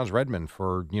the St. John's Redmen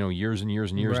for, years and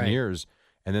years and years Right. and years.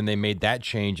 And then they made that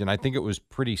change, and I think it was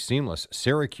pretty seamless.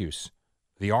 Syracuse,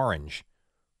 the Orange.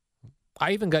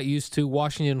 I even got used to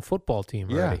Washington football team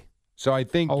already. So I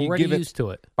think you Already give it used to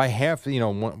it. by half,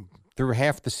 through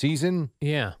half the season,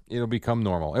 Yeah. it'll become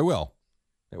normal. It will.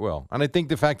 It will. And I think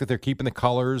the fact that they're keeping the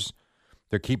colors,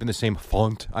 they're keeping the same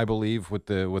font, I believe, with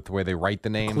the way they write the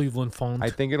name. Cleveland font. I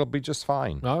think it'll be just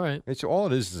fine. All right. It's all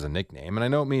it is a nickname, and I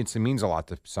know it means a lot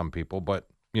to some people, but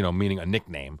meaning a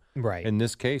nickname. Right. In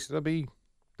this case, it'll be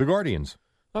the Guardians.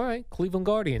 All right. Cleveland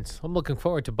Guardians. I'm looking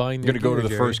forward to buying You're their going to go to gear,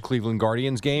 the Jerry. first Cleveland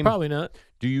Guardians game? Probably not.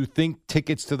 Do you think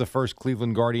tickets to the first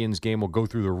Cleveland Guardians game will go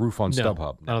through the roof on No.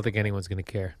 StubHub? I don't think anyone's going to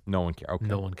care. No one cares. Okay.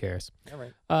 No one cares. All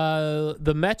right.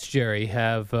 The Mets, Jerry,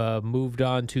 have moved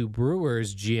on to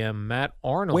Brewers GM Matt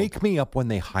Arnold. Wake me up when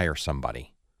they hire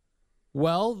somebody.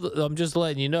 Well, I'm just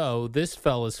letting you know, this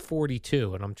fella's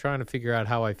 42, and I'm trying to figure out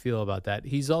how I feel about that.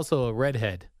 He's also a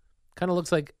redhead. Kind of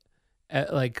looks like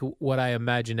what I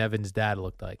imagine Evan's dad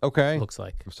looked like. Okay. Looks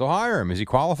like. So hire him. Is he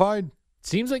qualified?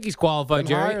 Seems like he's qualified, Then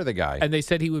Jerry. hire the guy. And they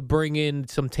said he would bring in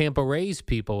some Tampa Rays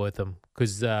people with him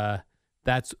because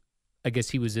that's, I guess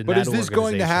he was in But that is this going to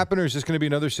organization. happen, or is this going to be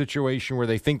another situation where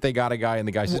they think they got a guy and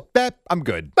the guy says, I'm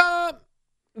good?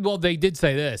 Well, they did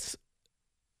say this.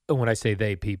 And when I say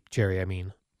they, Jerry, I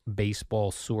mean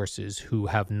baseball sources who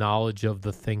have knowledge of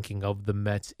the thinking of the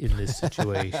Mets in this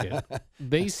situation.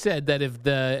 They said that if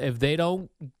they don't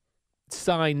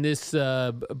sign this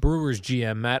Brewers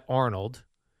GM Matt Arnold,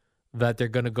 that they're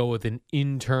going to go with an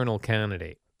internal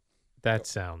candidate. That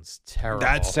sounds terrible.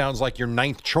 That sounds like your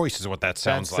ninth choice is what that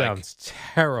sounds like. Sounds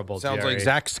terrible. Sounds Jerry. like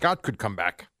Zach Scott could come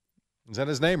back. Is that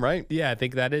his name, right? Yeah, I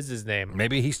think that is his name.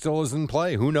 Maybe he still is in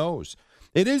play. Who knows?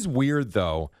 It is weird,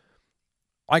 though.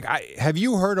 Like, have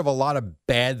you heard of a lot of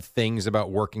bad things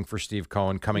about working for Steve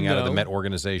Cohen coming out of the No. Met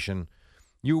organization?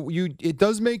 It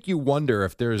does make you wonder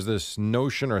if there's this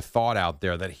notion or thought out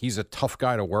there that he's a tough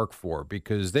guy to work for,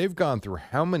 because they've gone through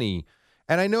how many,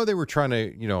 and I know they were trying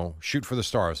to, shoot for the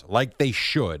stars like they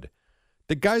should.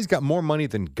 The guy's got more money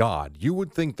than God. You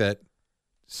would think that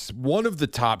one of the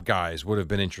top guys would have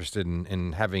been interested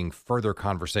in having further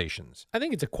conversations. I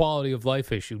think it's a quality of life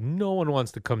issue. No one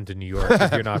wants to come to New York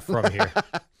if you're not from here.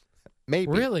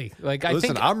 Maybe. Really? Like,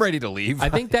 Listen, I'm ready to leave. I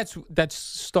think that's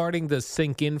starting to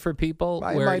sink in for people,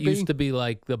 It where might it used be. to be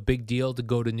like the big deal to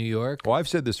go to New York. Well, I've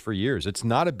said this for years. It's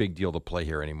not a big deal to play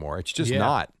here anymore. It's just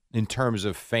not in terms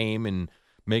of fame and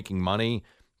making money,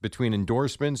 between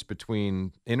endorsements,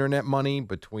 between internet money,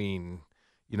 between,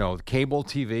 cable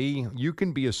TV. You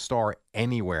can be a star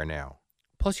anywhere now.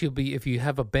 Plus, if you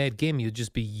have a bad game, you'll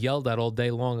just be yelled at all day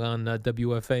long on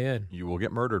WFAN. You will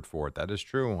get murdered for it. That is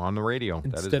true on the radio.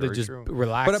 That is Instead of very just true.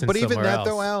 relaxing But even somewhere that, else.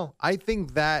 though, Al, I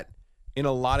think that in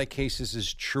a lot of cases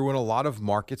is true in a lot of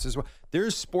markets as well.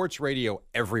 There's sports radio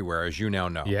everywhere, as you now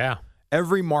know. Yeah.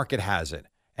 Every market has it.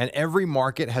 And every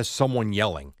market has someone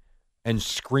yelling and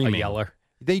screaming. A yeller.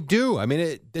 They do. I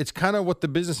mean, it's kind of what the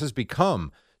business has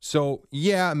become. So,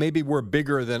 yeah, maybe we're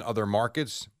bigger than other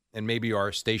markets, and maybe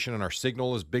our station and our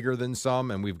signal is bigger than some,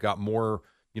 and we've got more,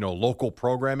 local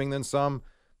programming than some.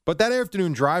 But that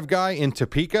afternoon drive guy in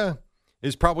Topeka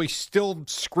is probably still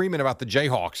screaming about the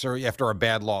Jayhawks or after a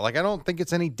bad loss. Like, I don't think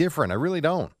it's any different. I really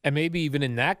don't. And maybe even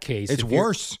in that case, It's if you're-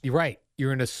 worse. You're right.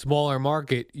 You're in a smaller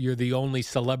market. You're the only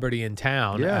celebrity in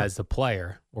town as a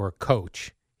player or a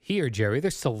coach. Here, Jerry,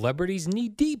 there's celebrities knee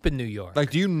deep in New York. Like,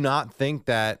 do you not think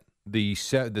that the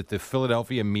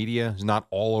Philadelphia media is not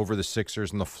all over the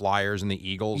Sixers and the Flyers and the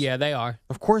Eagles? Yeah, they are.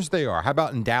 Of course they are. How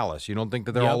about in Dallas? You don't think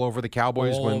that they're Yep. all over the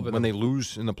Cowboys All over when them. they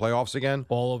lose in the playoffs again?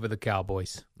 All over the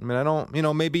Cowboys. I mean, I don't,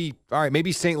 maybe, all right,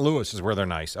 maybe St. Louis is where they're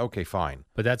nice. Okay, fine.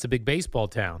 But that's a big baseball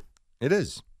town. It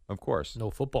is, of course. No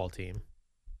football team.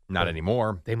 Not But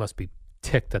anymore. They must be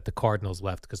ticked that the Cardinals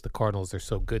left because the Cardinals are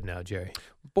so good now, Jerry.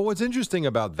 But what's interesting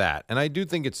about that, and I do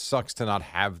think it sucks to not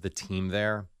have the team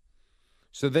there.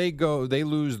 So they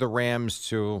lose the Rams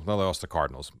they lost the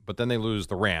Cardinals, but then they lose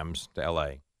the Rams to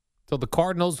L.A. So the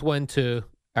Cardinals went to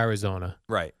Arizona.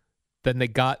 Right. Then they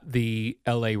got the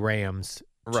L.A. Rams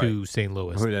to Right. St.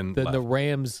 Louis. Who then the left.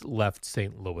 Rams left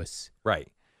St. Louis. Right.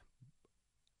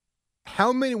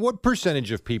 What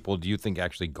percentage of people do you think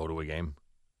actually go to a game?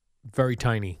 Very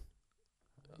tiny.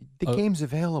 The game's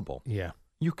available. Yeah.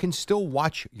 You can still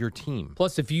watch your team.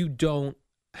 Plus, if you don't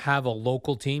have a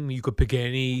local team, you could pick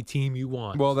any team you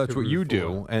want. Well, that's to what root you for.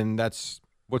 do, and that's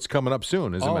what's coming up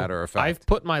soon, as a matter of fact. I've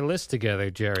put my list together,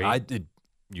 Jerry. I did.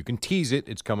 You can tease it.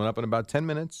 It's coming up in about 10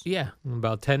 minutes. Yeah, in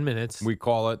about 10 minutes. We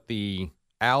call it the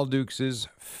Al Dukes'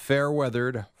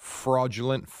 Fair-Weathered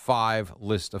Fraudulent 5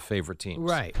 List of Favorite Teams.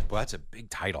 Right. Well, that's a big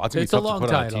title. That's It's going a to be tough long to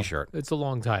put on a title. T-shirt. It's a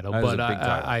long title, That is but a big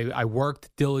title. I worked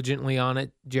diligently on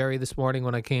it, Jerry, this morning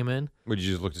when I came in. Would you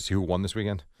just look to see who won this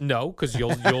weekend? No, because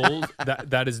you'll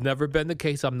that has never been the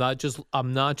case. I'm not just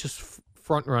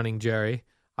front running, Jerry.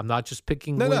 I'm not just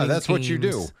picking. No, winning that's what you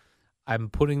do. teams. I'm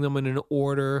putting them in an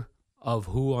order of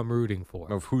who I'm rooting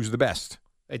for. Of who's the best.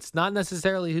 It's not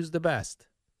necessarily who's the best.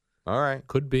 All right.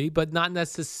 Could be, but not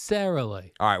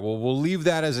necessarily. All right. Well, we'll leave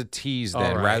that as a tease then,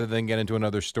 All right. rather than get into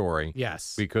another story.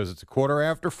 Yes. Because it's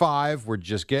 5:15. We're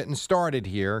just getting started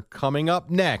here. Coming up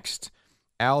next,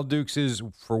 Al Dukes is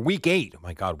for Week 8. Oh,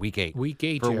 my God, Week 8. Week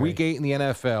 8, For Jerry. Week 8 in the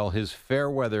NFL, his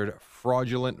fair-weathered,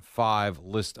 fraudulent 5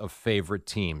 list of favorite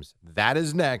teams. That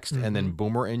is next, and then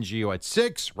Boomer and Gio at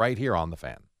 6 right here on The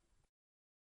Fan.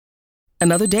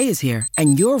 Another day is here,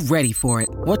 and you're ready for it.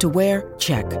 What to wear?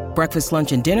 Check. Breakfast,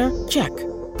 lunch, and dinner? Check.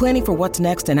 Planning for what's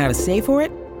next and how to save for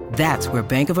it? That's where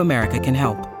Bank of America can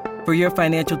help. For your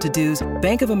financial to-dos,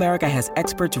 Bank of America has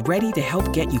experts ready to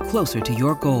help get you closer to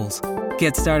your goals.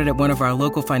 Get started at one of our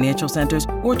local financial centers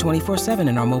or 24/7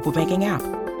 in our mobile banking app.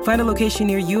 Find a location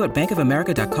near you at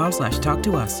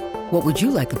bankofamerica.com/talktous. What would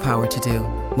you like the power to do?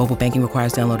 Mobile banking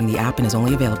requires downloading the app and is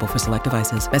only available for select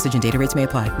devices. Message and data rates may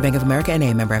apply. Bank of America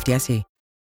NA, member FDIC.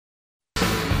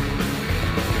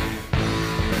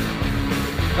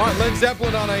 All right, Led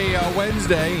Zeppelin on a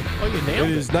Wednesday. Oh, you nailed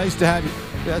It it. is nice to have you.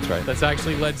 Yeah, that's right. That's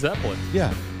actually Led Zeppelin.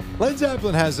 Yeah. Led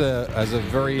Zeppelin has a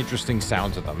very interesting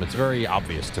sound to them. It's very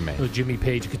obvious to me. The Jimmy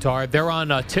Page guitar. They're on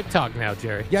TikTok now,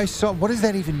 Jerry. Yeah, I saw. What does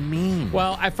that even mean?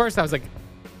 Well, at first I was like,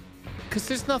 because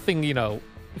there's nothing,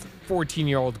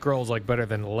 14-year-old girls like better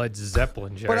than Led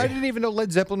Zeppelin, Jerry. But I didn't even know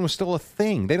Led Zeppelin was still a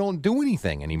thing. They don't do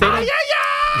anything anymore.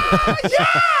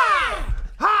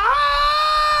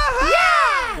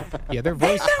 Yeah, their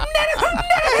voice.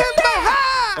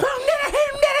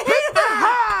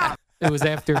 It was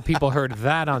after people heard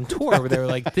that on tour where they were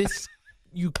like, "This,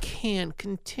 you can't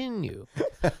continue."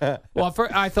 Well,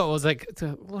 I thought it was like,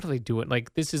 what are they doing?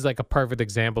 Like, this is like a perfect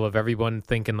example of everyone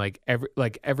thinking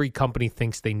every company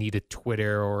thinks they need a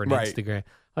Twitter or an Right. Instagram.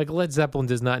 Like Led Zeppelin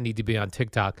does not need to be on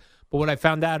TikTok. But what I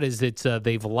found out is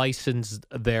they've licensed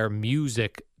their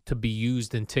music to be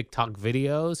used in TikTok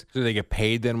videos. Do they get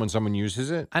paid then when someone uses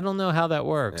it? I don't know how that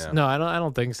works. Yeah. No, I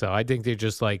don't think so. I think they're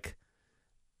just like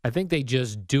I think they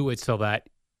just do it so that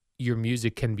your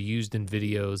music can be used in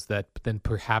videos that then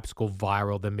perhaps go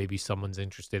viral. Then maybe someone's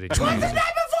interested in it. 'Twas the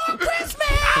night before Christmas.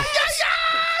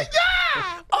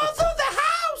 Yeah. All through the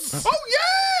house. Oh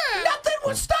yeah. Nothing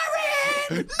was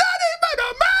stirring. Nothing but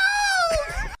a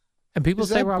mouse. And people Is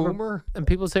say that Robert. Boomer? And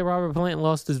people say Robert Plant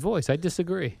lost his voice. I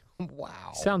disagree.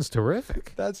 Wow. Sounds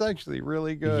terrific. That's actually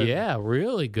really good. Yeah,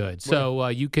 really good. So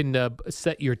you can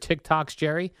set your TikToks,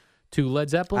 Jerry, to Led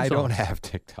Zeppelin I songs. don't have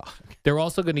TikTok. They're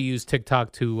also going to use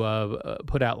TikTok to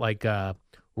put out like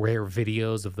rare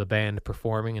videos of the band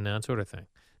performing and that sort of thing.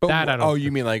 That I don't. Oh,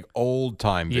 you mean like old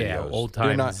time videos? Yeah, old They're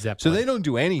time not- Zeppelin. So they don't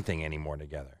do anything anymore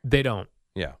together. They don't.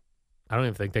 Yeah. I don't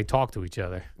even think they talk to each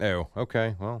other. Oh,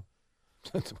 okay. Well,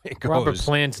 that's the way it goes. Robert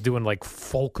Plant's doing like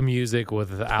folk music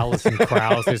with Alison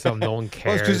Krauss or something. No one Well,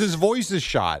 cares. because his voice is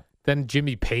shot. Then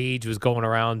Jimmy Page was going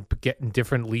around getting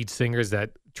different lead singers that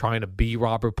trying to be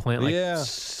Robert Plant. Like, Yeah.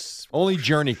 Only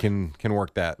Journey can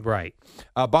work that. Right.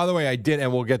 By the way, I did,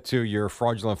 and we'll get to your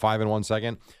fraudulent 5 in 1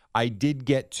 second. I did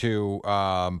get to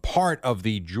part of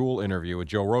the Jewel interview with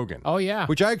Joe Rogan. Oh, yeah.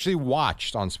 Which I actually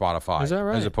watched on Spotify. Is that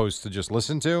right? As opposed to just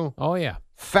listen to. Oh, yeah.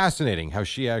 Fascinating how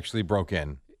she actually broke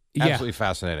in. Yeah. Absolutely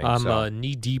fascinating. I'm So-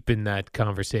 knee deep in that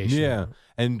conversation. Yeah,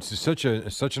 and such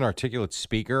an articulate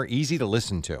speaker, easy to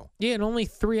listen to. Yeah, and only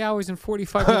 3 hours and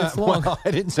 45 minutes long. Well,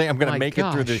 I didn't say I'm going to My make it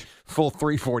through the gosh. full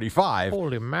 3:45.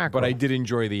 Holy mackerel. But I did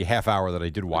enjoy the half hour that I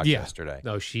did watch Yeah. yesterday.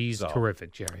 No, she's So,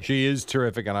 terrific, Jerry. She is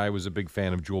terrific, and I was a big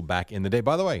fan of Jewel back in the day.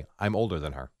 By the way, I'm older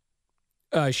than her.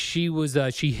 She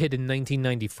hit in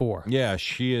 1994. Yeah,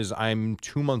 she is. I'm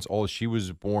 2 months old. She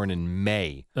was born in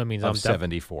May That means of I'm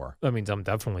 74. That means I'm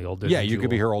definitely older. Yeah, than you could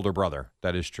be Jewel. her older brother.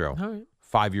 That is true. All right.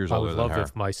 5 years I older would than love her.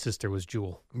 if my sister was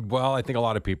Jewel. Well, I think a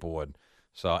lot of people would.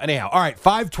 So anyhow, all right,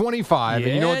 5:25,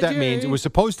 and you know what that Yeah, means? It Jerry. was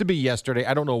supposed to be yesterday.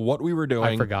 I don't know what we were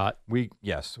doing. I forgot.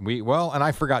 And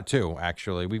I forgot too.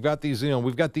 Actually, we've got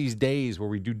these days where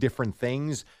we do different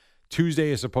things.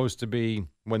 Tuesday is supposed to be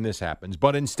when this happens,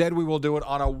 but instead we will do it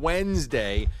on a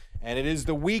Wednesday, and it is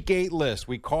the Week 8 list.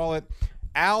 We call it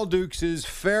Al Dukes'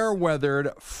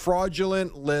 fair-weathered,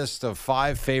 fraudulent list of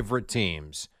 5 favorite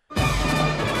teams. Dun,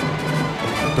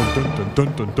 dun, dun,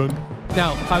 dun, dun, dun.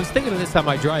 Now, I was thinking of this time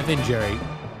I drive in, Jerry.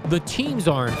 The teams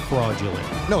aren't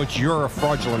fraudulent. No, you're a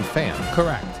fraudulent fan.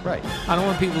 Correct. Right. I don't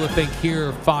want people to think here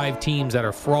are 5 teams that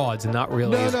are frauds and not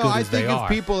really as good I as they think if are.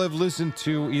 people have listened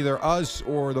to either us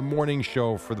or the morning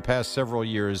show for the past several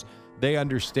years, they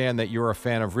understand that you're a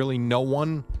fan of really no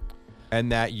one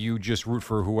and that you just root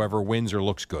for whoever wins or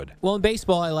looks good. Well, in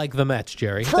baseball, I like the Mets,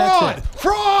 Jerry. Fraud! That's it.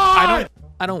 Fraud!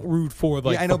 I don't root for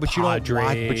like yeah, I know, the but you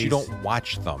Padres. don't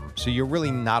watch them. So you're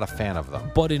really not a fan of them.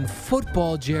 But in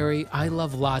football, Jerry, I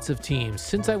love lots of teams.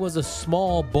 Since I was a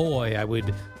small boy, I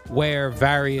would wear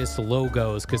various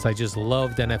logos because I just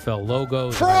loved NFL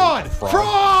logos. Fraud!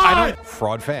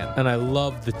 Fraud fan. And I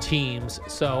love the teams.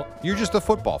 So You're just a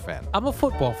football fan. I'm a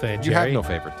football fan, You Jerry. have no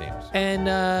favorite teams.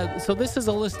 And so this is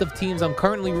a list of teams I'm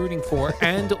currently rooting for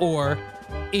and or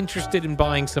interested in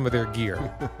buying some of their gear.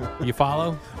 You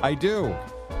follow? I do.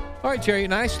 All right, Jerry,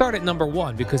 and I start at number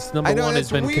 1 because number I know, 1 has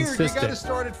that's been weird. consistent. You got to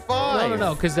start at 5.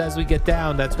 No, because as we get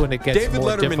down, that's when it gets David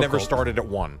more Letterman difficult. never started at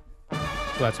 1.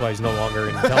 That's why he's no longer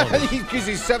in television. Because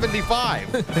he's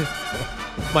 75.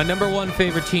 My number 1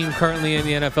 favorite team currently in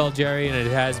the NFL, Jerry, and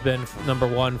it has been number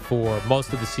 1 for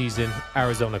most of the season,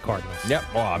 Arizona Cardinals. Yep.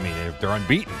 Well, I mean, they're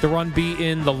unbeaten. They're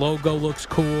unbeaten. The logo looks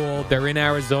cool. They're in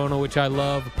Arizona, which I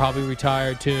love. Probably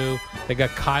retired too. They got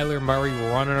Kyler Murray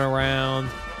running around.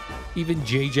 Even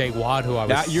J.J. Watt, who I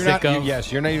was You're sick not, of.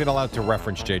 Yes, you're not even allowed to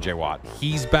reference J.J. Watt.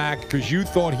 He's back. Because you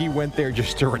thought he went there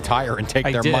just to retire and take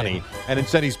I their did. money. And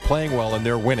instead he's playing well and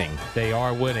they're winning. They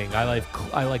are winning. I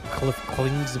like Cliff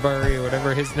Kingsbury or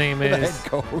whatever his name The head is.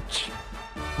 coach.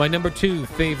 My number 2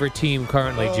 favorite team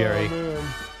currently, Jerry.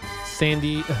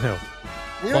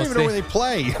 We don't even know where they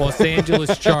play. Los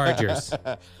Angeles Chargers.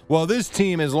 Well, this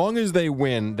team, as long as they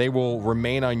win, they will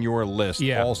remain on your list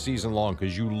Yeah. all season long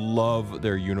because you love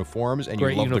their uniforms and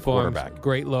Great you love uniforms, the quarterback.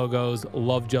 great logos.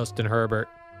 Love Justin Herbert.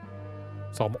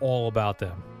 So I'm all about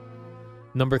them.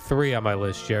 Number 3 on my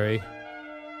list, Jerry.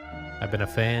 I've been a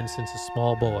fan since a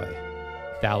small boy.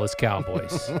 Dallas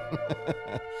Cowboys.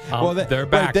 They're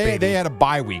back, they baby. had a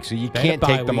bye week, so you They had a can't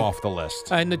bye take them week. off the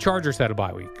list. And the Chargers had a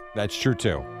bye week. That's true,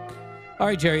 too. All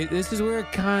right, Jerry, this is where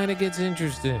it kind of gets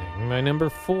interesting. My number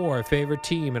 4 favorite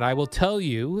team, and I will tell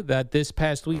you that this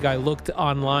past week I looked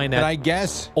online Can at I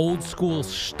guess? old school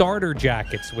starter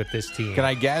jackets with this team. Can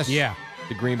I guess? Yeah.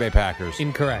 The Green Bay Packers.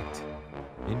 Incorrect.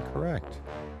 Incorrect.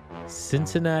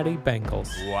 Cincinnati Bengals.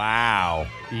 Wow.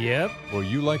 Yep. Well,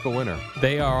 you like a winner.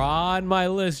 They are on my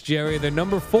list, Jerry. They're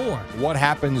number 4. What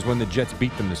happens when the Jets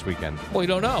beat them this weekend? We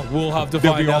don't know. We'll have to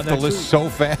They'll find be out off the next list week. so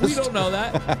fast. We don't know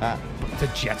that. The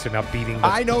Jets are not beating the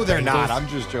I know they're Bengals. not. I'm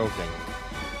just joking.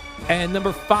 And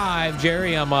number 5,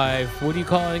 Jerry, on my, what are you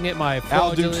calling it? My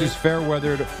Al Dukes'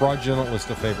 fair-weathered, fraudulent list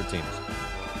of favorite teams.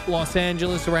 Los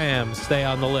Angeles Rams stay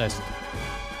on the list.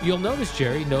 You'll notice,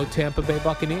 Jerry, no Tampa Bay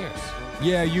Buccaneers.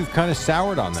 Yeah, you've kind of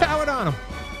soured on them. Soured on them.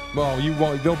 Well,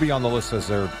 they'll be on the list as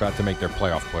they're about to make their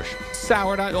playoff push.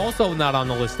 Soured on, also not on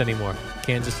the list anymore.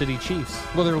 Kansas City Chiefs.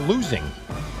 Well, they're losing.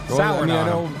 Soured I on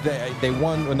know them. they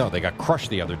won. Well, no, they got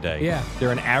crushed the other day. Yeah.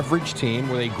 They're an average team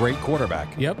with a great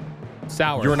quarterback. Yep.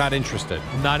 Soured. You're not interested.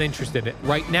 Not interested.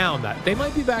 Right now, I'm not. They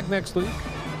might be back next week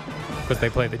because they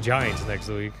play the Giants next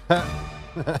week.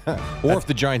 Or if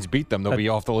the Giants beat them, they'll be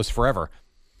off the list forever.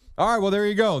 All right, well, there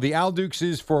you go. The Al Dukes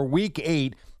is for Week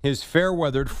 8, his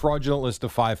fair-weathered, fraudulent list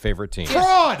of 5 favorite teams.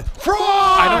 Fraud!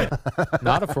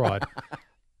 Not a fraud.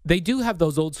 They do have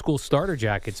those old school starter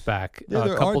jackets back. Yeah,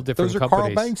 A couple different those are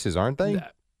companies. Carl Banks's, aren't they?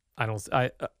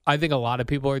 I think a lot of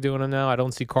people are doing them now. I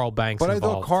don't see Carl Banks But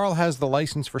involved. I thought Carl has the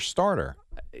license for starter.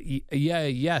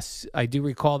 Yes, I do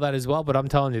recall that as well. But I'm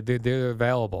telling you, they're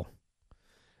available.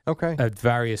 Okay. At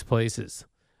various places.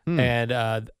 And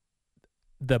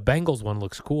the Bengals one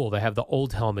looks cool. They have the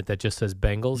old helmet that just says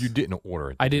Bengals. You didn't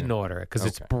order it. I didn't order it because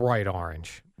it's Okay. bright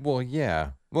orange. Well,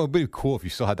 yeah. Well, it'd be cool if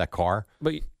you still had that car.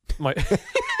 But my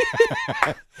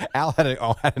Al had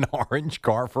an orange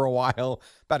car for a while,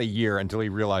 about a year, until he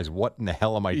realized, what in the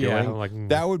hell am I Yeah, doing? I'm like,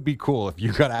 that would be cool if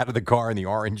you got out of the car in the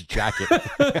orange jacket.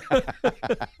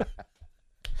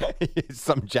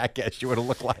 Some jackass you would have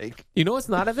looked like. You know what's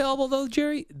not available though,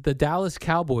 Jerry? The Dallas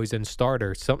Cowboys and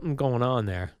starter. Something going on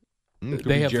there. Could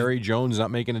They be have Jerry Jones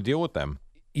not making a deal with them.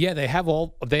 Yeah, they have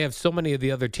so many of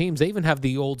the other teams. They even have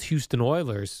the old Houston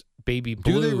Oilers baby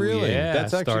blue. Do they really? Yeah,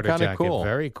 That's actually starter kind of jacket. cool.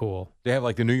 Very cool. They have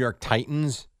like the New York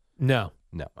Titans. No,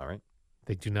 All right.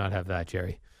 they do not have that,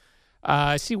 Jerry.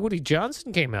 I see Woody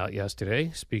Johnson came out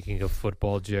yesterday. Speaking of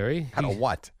football, Jerry. Out of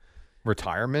what?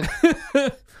 Retirement?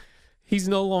 He's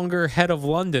no longer head of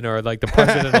London or like the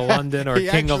president of London or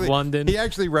king of London. He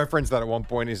actually referenced that at one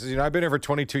point. He says, I've been here for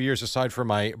 22 years aside from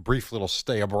my brief little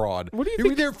stay abroad. What do you You've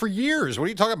think? been there for years. What are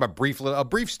you talking about? A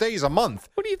brief stay is a month.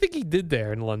 What do you think he did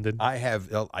there in London? I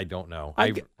don't know.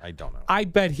 I I don't know. I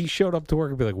bet he showed up to work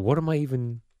and be like, what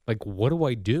do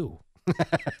I do?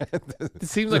 It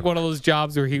seems like one of those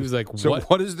jobs where he was like, So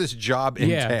what does this job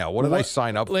entail? What did I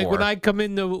sign up like for? when I come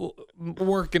into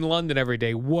work in London every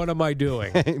day, what am I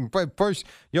doing? But first,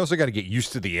 you also got to get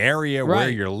used to the area where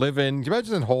Right. you're living. Can you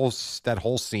imagine that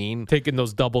whole scene? Taking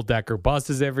those double-decker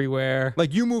buses everywhere.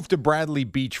 Like you moved to Bradley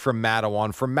Beach from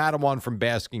Matawan from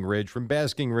Basking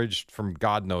Ridge, from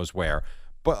God knows where.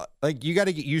 But like you got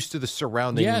to get used to the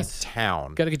surrounding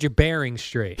town. Got to get your bearings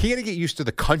straight. You got to get used to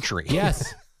the country.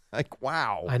 Yes. Like,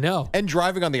 wow. I know. And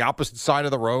driving on the opposite side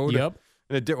of the road.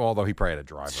 Yep. Although he probably had a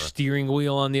driver. Steering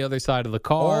wheel on the other side of the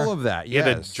car. All of that, You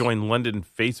had yes. to join London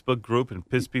Facebook group and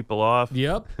piss people off.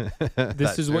 Yep.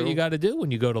 This is what you got to do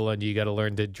when you go to London. You got to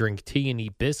learn to drink tea and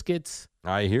eat biscuits.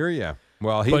 I hear you.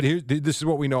 Well, this is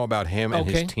what we know about him and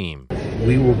his team.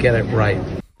 We will get it right.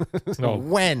 No.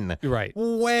 When? Right.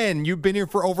 When? You've been here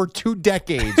for over 2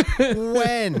 decades.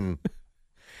 When?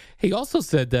 He also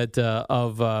said that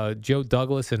of Joe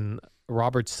Douglas and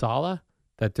Robert Saleh,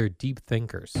 that they're deep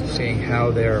thinkers. Seeing how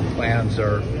their plans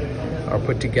are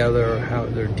put together, how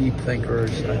they're deep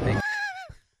thinkers, I think.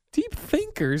 Deep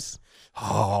thinkers?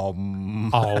 Oh,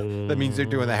 that means they're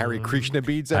doing the Hare Krishna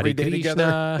beads every day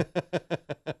together.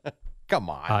 Come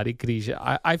on. Hare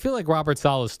Krishna. I feel like Robert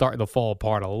Saleh is starting to fall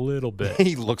apart a little bit.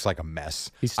 He looks like a mess.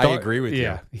 I agree with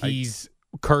you. He's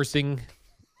cursing,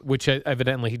 which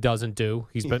evidently he doesn't do.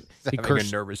 He having cursed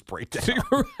a nervous breakdown.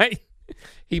 Right.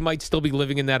 He might still be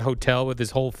living in that hotel with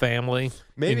his whole family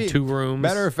in 2 rooms.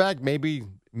 Matter of fact, maybe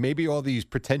all these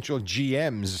potential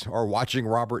GMs are watching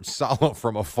Robert Saleh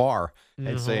from afar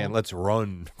and saying, let's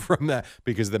run from that,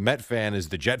 because the Met fan is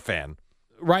the Jet fan.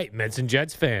 Right, Mets and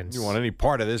Jets fans. You want any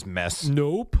part of this mess?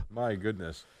 Nope. My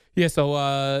goodness. Yeah,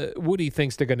 so Woody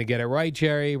thinks they're going to get it right,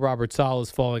 Jerry. Robert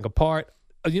Saleh's falling apart.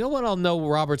 You know when I'll know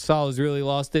Robert Saleh's really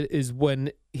lost it is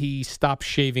when he stops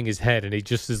shaving his head and he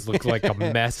just looks like a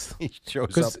mess. He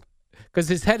shows up. Because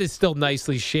his head is still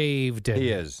nicely shaved. And, He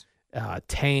is.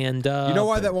 Tanned up. You know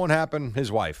why that won't happen?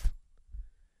 His wife.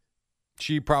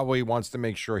 She probably wants to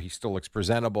make sure he still looks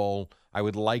presentable. I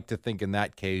would like to think in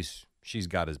that case, she's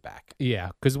got his back. Yeah,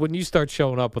 because when you start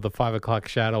showing up with a 5 o'clock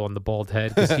shadow on the bald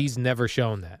head, because he's never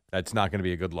shown that. That's not going to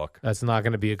be a good look. That's not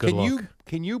going to be a good look.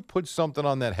 Can you put something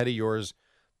on that head of yours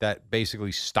that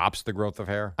basically stops the growth of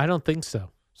hair? I don't think so.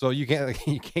 So you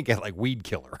can't get like weed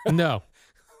killer. No.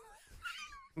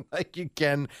 Like you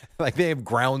can, like they have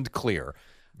ground clear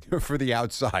for the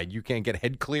outside. You can't get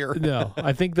head clear. No,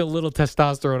 I think the little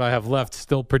testosterone I have left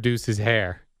still produces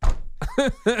hair.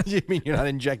 You mean you're not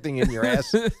injecting in your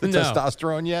ass the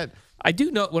testosterone yet? I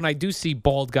do know when I do see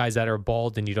bald guys that are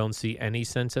bald and you don't see any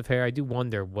sense of hair, I do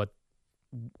wonder what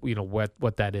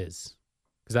that is,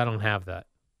 because I don't have that.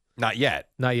 Not yet.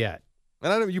 Not yet.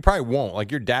 And I don't. You probably won't.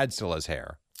 Like your dad still has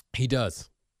hair. He does.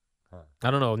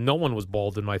 I don't know. No one was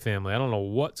bald in my family. I don't know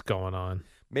what's going on.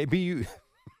 Maybe you.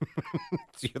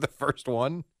 You're the first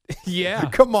one. Yeah.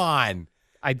 Come on.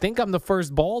 I think I'm the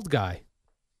first bald guy.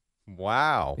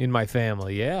 Wow. In my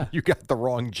family, yeah. You got the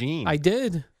wrong gene. I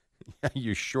did.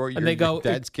 You sure you're and they go, your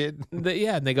dad's kid? And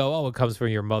they go, oh, it comes from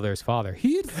your mother's father.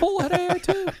 He had full head of hair,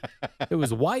 too. It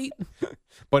was white.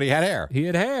 But he had hair. He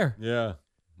had hair. Yeah.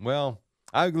 Well,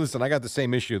 I got the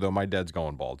same issue, though. My dad's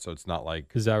going bald, so it's not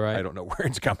like... Is that right? I don't know where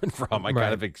it's coming from. I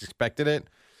kind of expected it.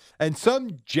 And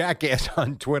some jackass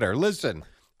on Twitter, listen,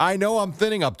 I know I'm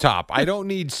thinning up top. I don't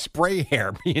need spray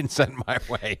hair being sent my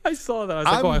way. I saw that.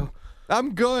 I was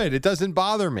I'm good. It doesn't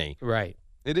bother me. Right.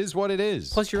 It is what it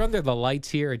is. Plus, you're under the lights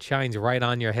here. It shines right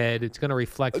on your head. It's going to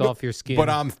reflect off your skin. But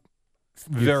I'm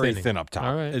very thin up top.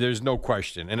 All right. There's no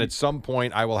question. And at some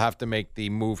point, I will have to make the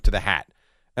move to the hat.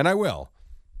 And I will.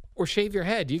 Or shave your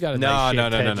head. You got a nice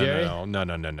shaved head, Jerry. No.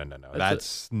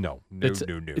 That's no.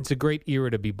 It's a great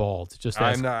era to be bald. Just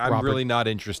ask I'm really not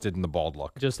interested in the bald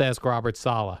look. Just ask Robert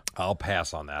Saleh. I'll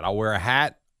pass on that. I'll wear a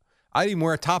hat. I'd even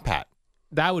wear a top hat.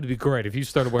 That would be great if you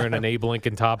started wearing an Abe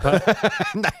Lincoln top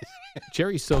hat.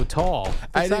 Jerry's so tall.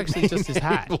 It's actually just his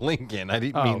hat. Abe Lincoln. I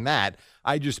didn't mean that.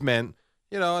 I just meant,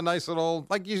 a nice little,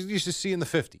 like you used to see in the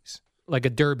 50s. Like a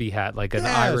derby hat, like an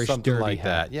Irish something derby like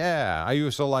hat. That. Yeah. I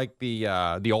used to like the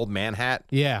old man hat.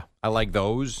 Yeah. I like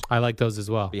those. I like those as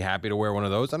well. Be happy to wear one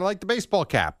of those. And I like the baseball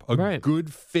cap. A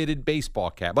good fitted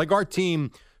baseball cap. Like our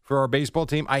team, for our baseball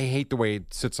team, I hate the way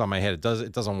it sits on my head. It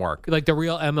doesn't work. Like the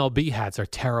real MLB hats are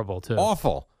terrible too.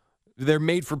 Awful. They're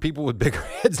made for people with bigger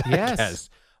heads, I guess.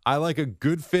 I like a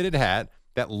good fitted hat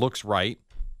that looks right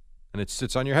and it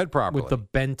sits on your head properly. With the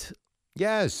bent.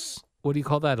 Yes. What do you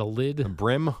call that? A lid? A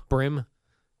brim? Brim.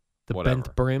 The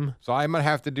bent brim. So I might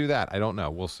have to do that. I don't know.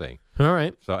 We'll see. All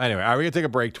right. So anyway, we're going to take a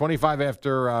break. 25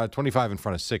 in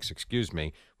front of 6, excuse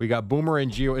me. We got Boomer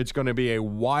and Gio. It's going to be a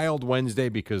wild Wednesday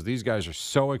because these guys are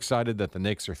so excited that the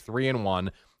Knicks are 3-1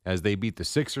 as they beat the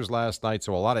Sixers last night.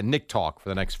 So a lot of Knick talk for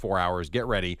the next 4 hours. Get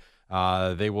ready.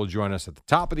 They will join us at the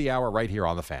top of the hour right here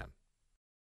on The Fan.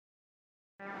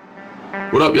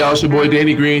 What up, y'all? It's your boy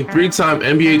Danny Green, 3-time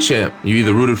NBA champ. You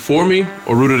either rooted for me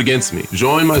or rooted against me.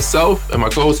 Join myself and my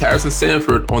co-host Harrison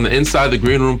Sanford on the Inside the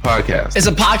Green Room podcast. It's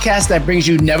a podcast that brings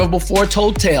you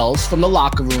never-before-told tales from the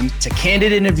locker room to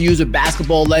candid interviews with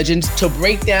basketball legends to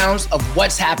breakdowns of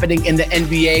what's happening in the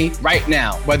NBA right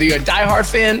now. Whether you're a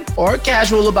diehard fan or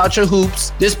casual about your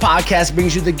hoops, this podcast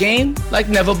brings you the game like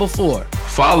never before.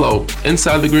 Follow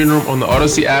Inside the Green Room on the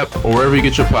Odyssey app or wherever you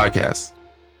get your podcasts.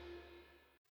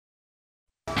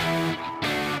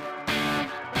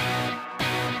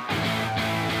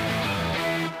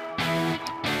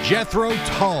 Jethro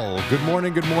Tull. Good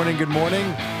morning.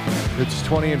 It's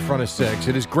 20 in front of 6.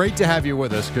 It is great to have you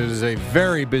with us because it's a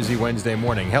very busy Wednesday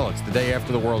morning. Hell, it's the day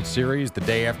after the World Series, the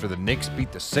day after the Knicks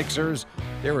beat the Sixers.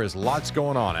 There is lots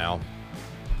going on, Al.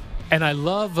 And I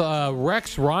love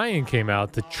Rex Ryan came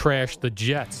out to trash the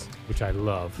Jets, which I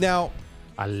love. Now,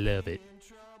 I love it.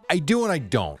 I do and I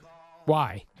don't.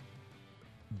 Why?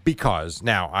 Because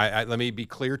now, I let me be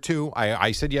clear too.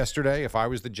 I said yesterday, if I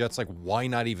was the Jets, like, why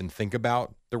not even think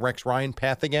about the Rex Ryan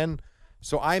path again?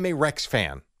 So I'm a Rex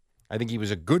fan. I think he was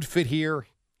a good fit here,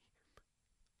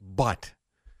 but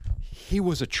he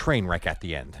was a train wreck at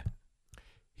the end.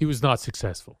 He was not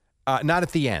successful. Not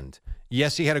at the end.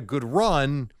 Yes, he had a good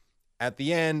run. At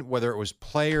the end, whether it was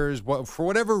players, for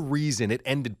whatever reason, it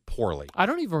ended poorly. I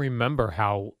don't even remember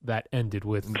how that ended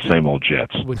with same old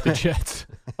Jets. With the Jets,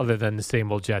 other than the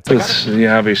same old Jets. This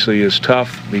obviously is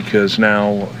tough because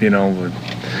now,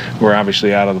 we're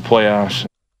obviously out of the playoffs.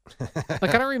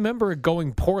 Like, I don't remember it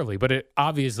going poorly, but it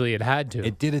had to.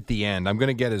 It did at the end. I'm going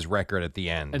to get his record at the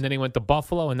end. And then he went to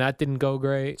Buffalo, and that didn't go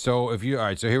great. So all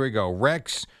right, so here we go.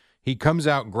 Rex, he comes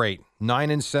out great.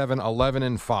 9-7,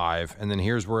 11-5, and then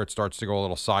here's where it starts to go a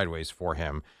little sideways for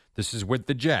him. This is with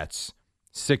the Jets.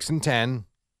 6-10,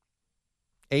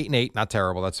 8-8, not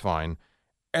terrible, that's fine.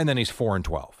 And then he's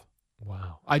 4-12.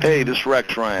 Wow. Hey, this is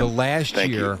Rex Ryan. The last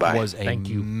year was a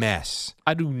mess.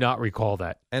 I do not recall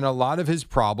that. And a lot of his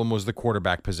problem was the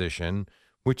quarterback position,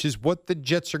 which is what the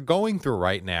Jets are going through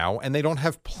right now, and they don't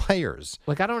have players.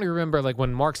 Like, I don't even remember, like,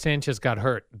 when Mark Sanchez got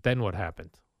hurt, then what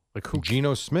happened? Like, who?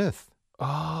 Geno Smith.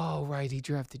 Oh, right. He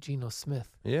drafted Geno Smith.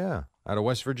 Yeah, out of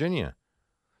West Virginia.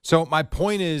 So my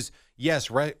point is, yes,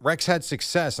 Rex had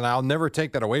success, and I'll never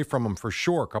take that away from him for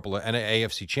sure. A couple of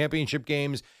AFC championship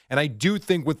games. And I do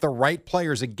think with the right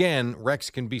players, again, Rex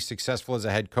can be successful as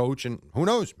a head coach. And who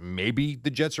knows, maybe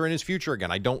the Jets are in his future again.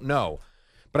 I don't know.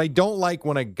 But I don't like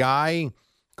when a guy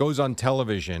goes on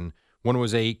television when it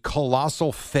was a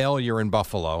colossal failure in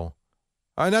Buffalo.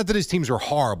 Not that his teams were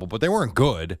horrible, but they weren't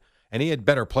good. And he had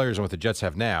better players than what the Jets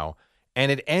have now.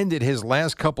 And it ended his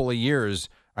last couple of years.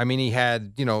 I mean, he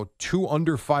had, 2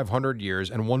 under 500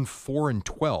 years and 1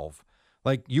 4-12.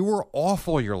 Like, you were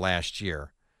awful your last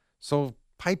year. So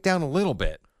pipe down a little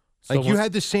bit. Like, you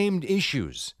had the same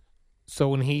issues. So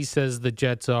when he says the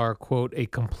Jets are, quote, a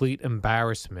complete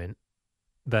embarrassment,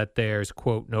 that there's,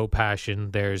 quote, no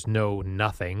passion, there's no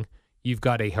nothing, you've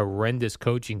got a horrendous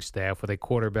coaching staff with a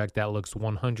quarterback that looks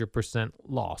 100%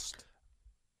 lost.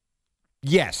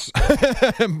 Yes.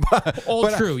 All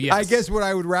true, yes. I guess what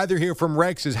I would rather hear from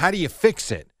Rex is, how do you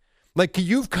fix it? Like,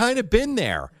 you've kind of been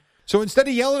there. So instead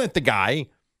of yelling at the guy,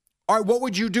 all right, what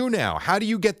would you do now? How do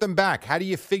you get them back? How do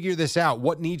you figure this out?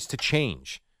 What needs to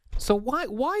change? So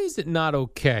why is it not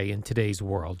okay in today's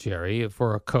world, Jerry,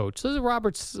 for a coach? So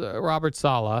Robert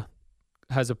Saleh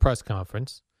has a press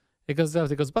conference. He goes,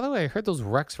 by the way, I heard those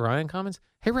Rex Ryan comments.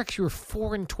 Hey, Rex, you were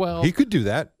 4-12. He could do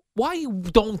that. Why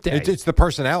don't they? It's the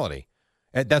personality.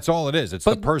 That's all it is. It's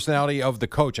the personality of the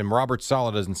coach, and Robert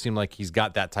Saleh doesn't seem like he's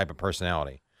got that type of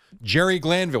personality. Jerry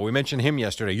Glanville, we mentioned him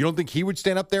yesterday. You don't think he would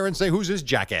stand up there and say, who's this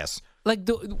jackass? Like,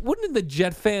 wouldn't the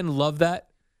Jet fan love that?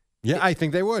 Yeah, I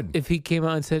think they would. If he came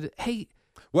out and said, hey.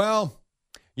 Well,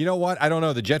 you know what? I don't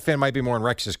know. The Jet fan might be more in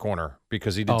Rex's corner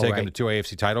because he did take him to 2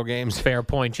 AFC title games. Fair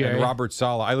point, Jerry. And Robert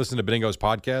Saleh, I listened to Beningo's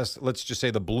podcast. Let's just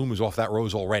say the bloom is off that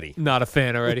rose already. Not a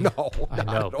fan already. No, I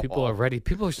know. People are ready.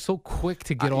 People are so quick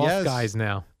to get off guys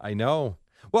now. I know.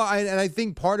 Well, I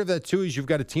think part of that, too, is you've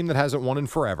got a team that hasn't won in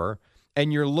forever,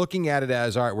 and you're looking at it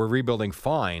as, all right, we're rebuilding,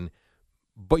 fine.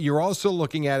 But you're also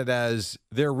looking at it as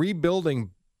they're rebuilding,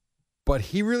 but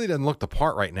he really doesn't look the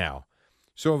part right now.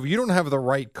 So if you don't have the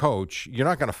right coach, you're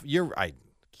not going to – I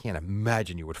can't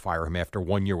imagine you would fire him after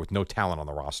 1 year with no talent on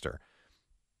the roster.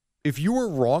 If you were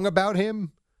wrong about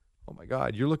him, oh, my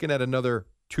God, you're looking at another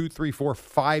 2, 3, 4,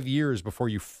 5 years before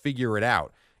you figure it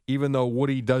out, even though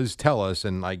Woody does tell us,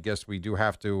 and I guess we do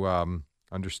have to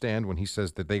understand when he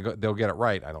says that they'll get it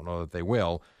right. I don't know that they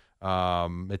will.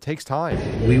 It takes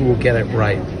time. We will get it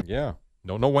right. Yeah.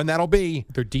 Don't know when that'll be.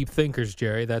 They're deep thinkers,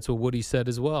 Jerry. That's what Woody said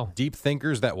as well. Deep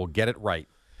thinkers that will get it right.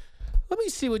 Let me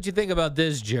see what you think about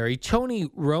this, Jerry. Tony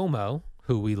Romo,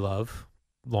 who we love,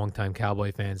 longtime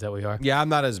Cowboy fans that we are. Yeah, I'm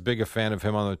not as big a fan of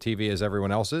him on the TV as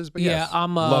everyone else is, but yes,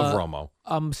 I'm love Romo.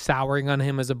 I'm souring on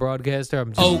him as a broadcaster.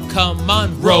 Come on,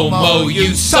 Romo,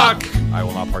 you suck. I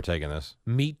will not partake in this.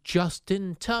 Meet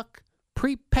Justin Tuck.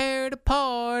 Prepare to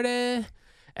party.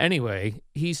 Anyway,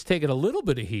 he's taken a little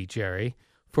bit of heat, Jerry,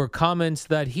 for comments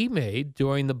that he made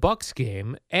during the Bucs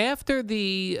game after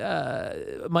the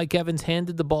Mike Evans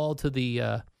handed the ball to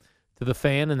the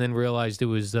fan and then realized it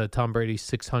was Tom Brady's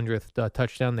 600th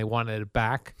touchdown. They wanted it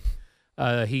back.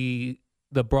 The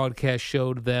broadcast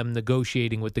showed them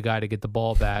negotiating with the guy to get the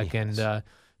ball back, yes. And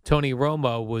Tony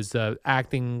Romo was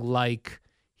acting like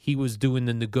he was doing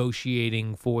the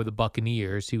negotiating for the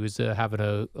Buccaneers. He was having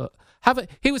a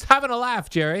laugh,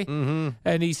 Jerry,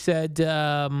 and he said.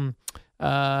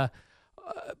 How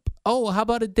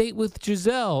about a date with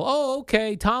Giselle? Oh,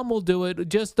 okay. Tom will do it.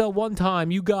 Just one time.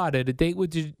 You got it. A date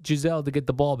with Giselle to get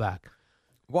the ball back.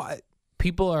 What?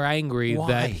 People are angry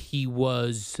that he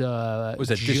was...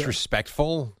 was it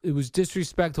disrespectful? It was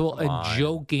disrespectful and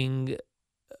joking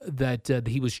that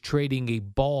he was trading a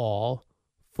ball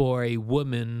for a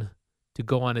woman to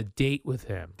go on a date with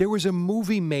him. There was a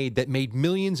movie made that made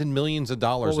millions and millions of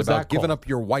dollars about giving up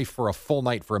your wife for a full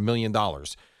night for $1 million.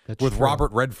 With true.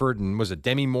 Robert Redford and was it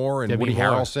Demi Moore and Woody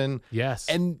Harrelson? Yes.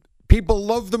 And people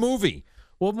love the movie.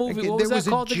 What movie? What was that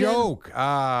called again? There was a joke.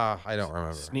 I don't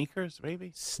remember. Sneakers,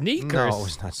 maybe? Sneakers? No, it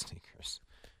was not Sneakers.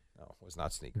 No, it was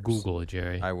not Sneakers. Google it,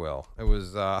 Jerry. I will. It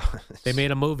was... they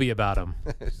made a movie about him.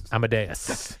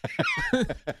 Amadeus.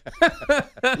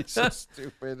 He's so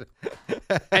stupid.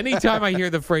 Anytime I hear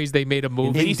the phrase they made a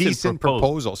movie... Indecent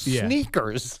proposal. Yeah.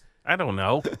 Sneakers. I don't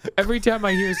know. Every time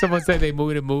I hear someone say they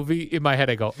made a movie, in my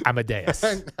head I go, Amadeus.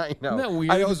 I know. Isn't that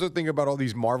weird? I also think about all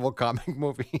these Marvel comic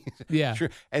movies. Yeah.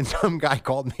 And some guy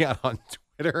called me out on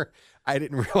Twitter. I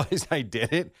didn't realize I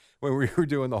did it when we were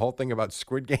doing the whole thing about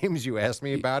Squid Games. You asked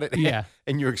me about it, Yeah.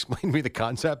 and you explained to me the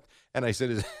concept, and I said,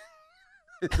 "Is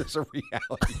this a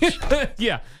reality show?"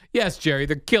 Yeah. Yes, Jerry.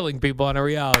 They're killing people on a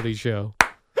reality show.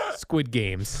 Squid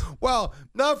Games. Well,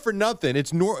 not for nothing.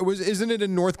 Isn't it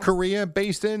in North Korea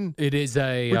based in? It is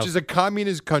which is a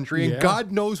communist country, yeah. and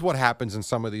God knows what happens in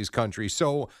some of these countries.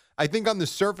 So I think on the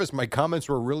surface, my comments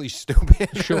were really stupid.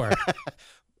 Sure.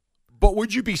 But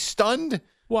would you be stunned?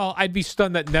 Well, I'd be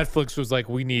stunned that Netflix was like,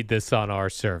 we need this on our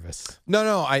service.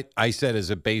 No. I said, is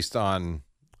it based on?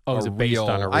 Oh, is it based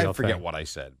on a real I forget thing? what I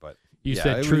said, but You yeah,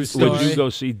 said it true was- story. Would you go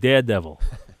see Daredevil?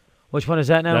 Which one is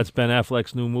that now? That's Ben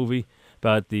Affleck's new movie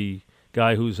about the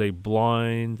guy who's a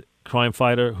blind crime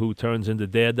fighter who turns into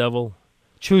Daredevil.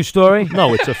 True story?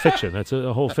 No, it's a fiction. That's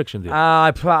a whole fiction deal.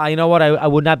 You know what? I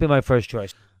would not be my first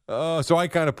choice. So I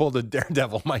kind of pulled a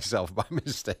Daredevil myself by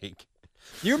mistake.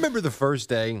 You remember the first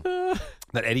day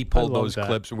that Eddie pulled love those that.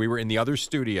 clips? We were in the other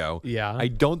studio. Yeah. I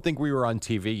don't think we were on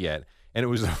TV yet. And it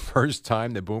was the first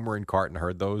time that Boomer and Carton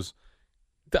heard those.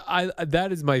 That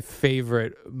is my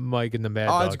favorite Mike and the Mad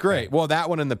Dog Oh, it's great. thing. Well, that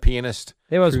one and the pianist.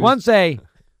 There was once a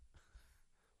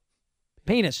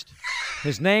pianist.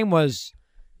 His name was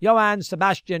Johann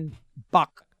Sebastian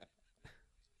Bach.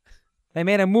 They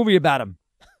made a movie about him.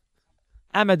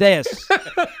 Amadeus.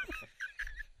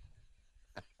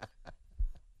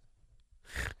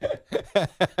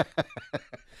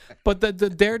 But the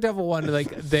Daredevil one,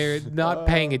 like, they're not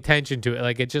paying attention to it.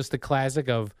 Like, it's just the classic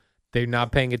of they're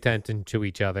not paying attention to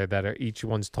each other, that are each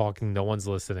one's talking, no one's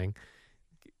listening.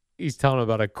 He's telling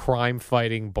about a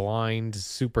crime-fighting blind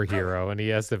superhero, and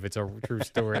he asks if it's a true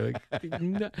story. Like,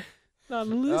 not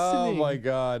listening. Oh, my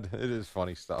God. It is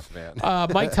funny stuff, man.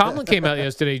 Mike Tomlin came out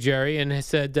yesterday, Jerry, and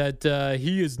said that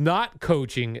he is not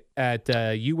coaching at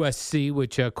USC,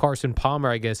 which Carson Palmer,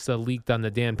 I guess, leaked on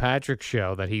the Dan Patrick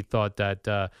show that he thought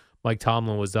that Mike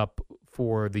Tomlin was up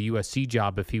for the USC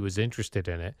job if he was interested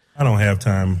in it. I don't have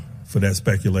time for that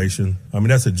speculation. I mean,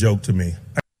 that's a joke to me.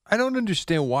 I don't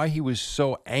understand why he was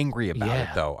so angry about it,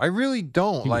 though. I really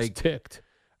don't. He was like ticked.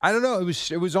 I don't know.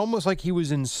 It was almost like he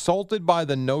was insulted by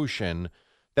the notion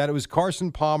that it was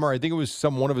Carson Palmer. I think it was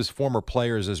one of his former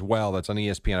players as well. That's on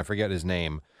ESPN. I forget his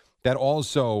name. That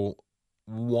also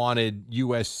wanted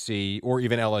USC or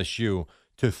even LSU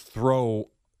to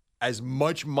throw as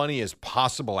much money as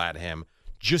possible at him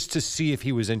just to see if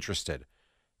he was interested.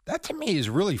 That to me is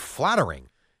really flattering.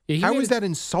 Yeah, How is that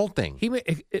insulting?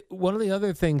 One of the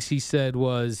other things he said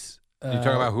was, You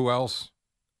talking about who else?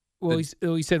 well,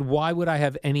 he said, why would I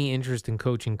have any interest in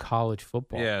coaching college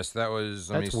football? Yes, that was.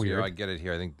 Let That's me see. weird. I get it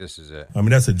here. I think this is it. I mean,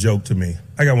 that's a joke to me.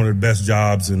 I got one of the best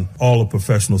jobs in all of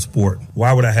professional sport.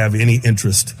 Why would I have any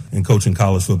interest in coaching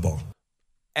college football?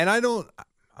 And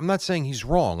I'm not saying he's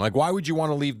wrong. Like, why would you want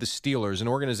to leave the Steelers, an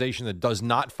organization that does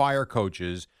not fire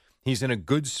coaches? He's in a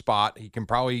good spot. He can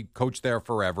probably coach there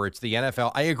forever. It's the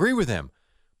NFL. I agree with him.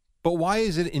 But why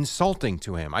is it insulting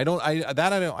to him? I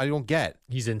don't get.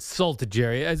 He's insulted,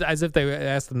 Jerry, as if they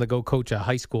asked him to go coach a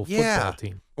high school football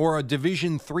team. Or a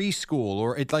Division III school.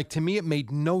 Or to me, it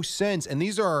made no sense. And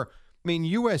these are,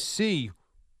 USC,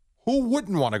 who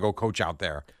wouldn't want to go coach out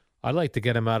there? I'd like to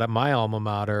get him out at my alma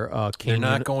mater. They're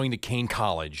not going to Kane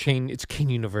College. It's Kane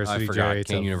University, I forgot. Jerry.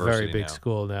 It's Kane a University very big now.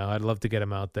 school now. I'd love to get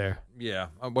him out there. Yeah.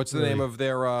 What's the Really. name of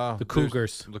their... The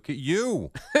Cougars. Look at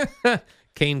you.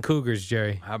 Kane Cougars,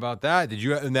 Jerry. How about that?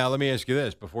 Now, let me ask you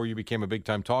this. Before you became a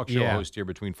big-time talk show Yeah. host here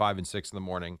between 5 and 6 in the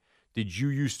morning, did you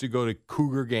used to go to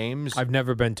Cougar games? I've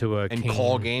never been to a and Kane.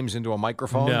 call games into a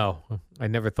microphone? No, I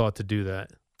never thought to do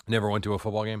that. Never went to a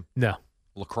football game? No.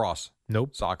 Lacrosse?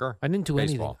 Nope. Soccer? I didn't do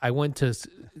Baseball?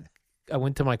 anything. I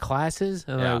went to my classes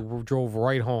and Yeah. I drove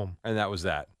right home. And that was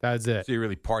that. That's it. So you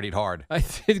really partied hard. I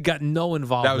got no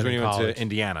involvement. That was when in you went college. to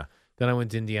Indiana. Then I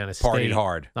went to Indiana State. Partied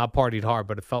hard. Not partied hard,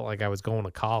 but it felt like I was going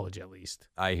to college at least.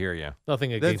 I hear you.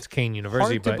 Nothing against Kane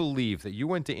University, Hard to but believe that you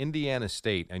went to Indiana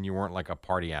State and you weren't like a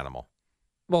party animal.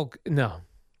 well, no,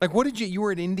 Like, what did you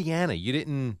were at Indiana. You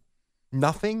didn't,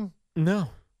 nothing? no,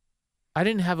 I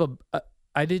didn't have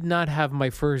I did not have my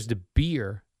first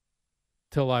beer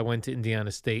till I went to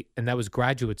Indiana State, and that was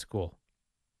graduate school.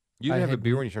 You I didn't have a had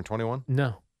beer when you turned 21?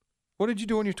 No, What did you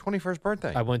do on your 21st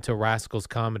birthday? I went to Rascals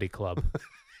Comedy Club.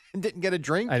 And didn't get a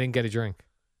drink? I didn't get a drink.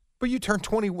 But you turned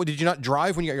 20. Did you not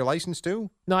drive when you got your license too?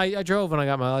 No, I drove when I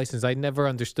got my license. I never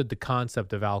understood the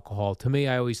concept of alcohol. To me,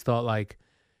 I always thought, like,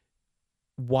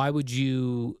 why would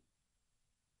you,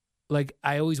 like,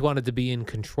 I always wanted to be in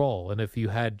control. And if you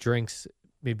had drinks,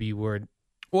 maybe you were,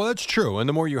 Well, that's true. And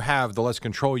the more you have, the less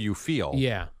control you feel.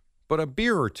 yeah. But a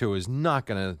beer or two is not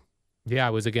going to. Yeah, I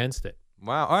was against it.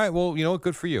 Wow. All right. Well, you know what?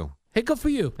 Good for you. Hey, good for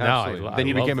you. Absolutely. No, I then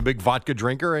you love- became a big vodka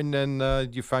drinker, and then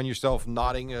you found yourself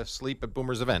nodding asleep at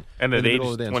Boomer's event. And in at the age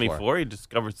middle of the dance 24, floor. he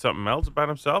discovered something else about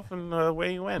himself, and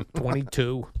away he went.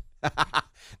 22.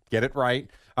 Get it right.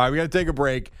 All right, we got to take a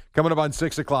break. Coming up on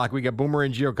 6 o'clock, we got Boomer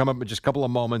and Gio coming up in just a couple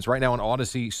of moments. Right now on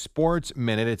Odyssey Sports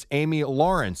Minute, it's Amy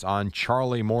Lawrence on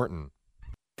Charlie Morton.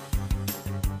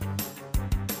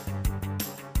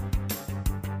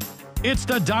 It's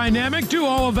the dynamic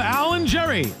duo of Al and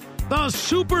Jerry, the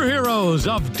superheroes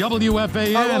of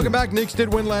WFAN. Welcome back. Knicks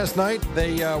did win last night.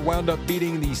 They wound up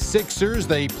beating the Sixers.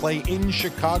 They play in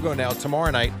Chicago now tomorrow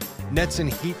night. Nets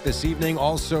and Heat this evening.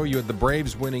 Also, you had the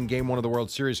Braves winning Game 1 of the World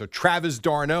Series. So Travis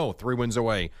d'Arnaud, 3 wins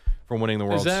away from winning the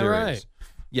World that Series. right?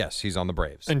 Yes, he's on the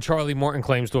Braves. And Charlie Morton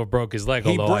claims to have broke his leg,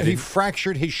 although He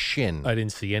fractured his shin. I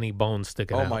didn't see any bones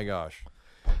sticking out. Oh, my gosh.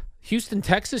 Houston,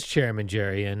 Texas chairman,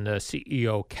 Jerry, and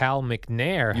CEO Cal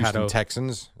McNair had Houston a...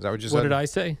 Texans? Is that what you said? What did I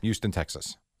say? Houston,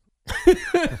 Texas.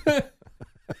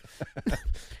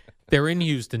 They're in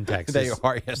Houston, Texas. They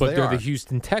are, yes, but they they're are. the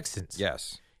Houston Texans.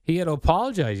 Yes. He had to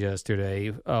apologize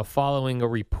yesterday following a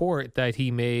report that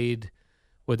he made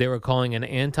what they were calling an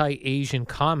anti-Asian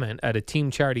comment at a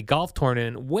team charity golf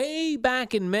tournament way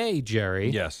back in May, Jerry.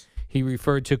 Yes. He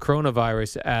referred to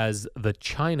coronavirus as the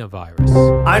China virus.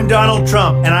 I'm Donald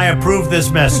Trump, and I approve this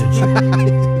message.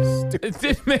 It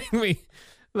did make me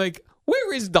like,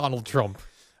 where is Donald Trump?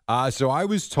 So I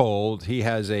was told he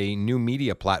has a new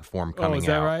media platform coming out. Is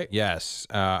that right? Yes.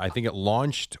 I think it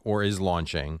launched or is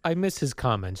launching. I miss his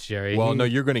comments, Jerry. Well, no,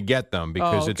 you're going to get them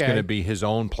because it's okay. going to be his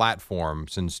own platform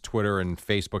since Twitter and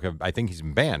Facebook have, I think he's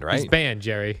banned, right? He's banned,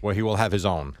 Jerry. Well, he will have his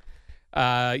own.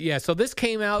 Yeah, so this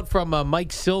came out from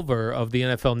Mike Silver of the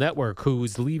NFL Network, who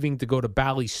was leaving to go to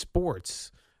Bally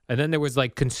Sports. And then there was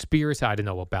like conspiracy. I didn't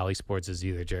know what Bally Sports is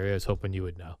either, Jerry. I was hoping you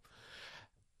would know.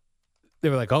 They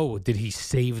were like, oh, did he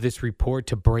save this report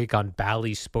to break on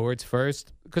Bally Sports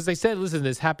first? Because they said, listen,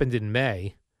 this happened in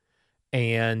May.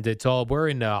 And we're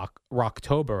in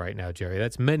October right now, Jerry.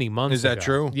 That's many months Is that ago.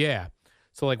 true? Yeah.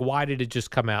 So, like, why did it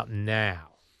just come out now?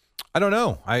 I don't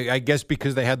know. I guess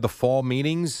because they had the fall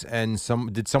meetings and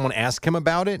did someone ask him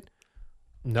about it?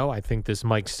 No, I think this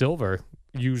Mike Silver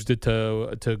used it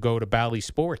to go to Bally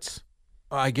Sports.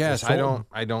 I guess. I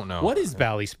don't know. What is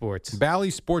Bally Sports?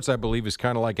 Bally Sports, I believe, is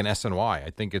kind of like an SNY. I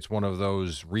think it's one of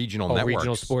those regional networks.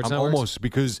 Regional sports I'm networks? almost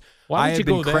because Why I would had you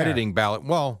been go there? crediting Bally.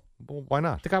 Well, why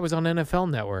not? The guy was on NFL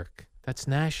Network. That's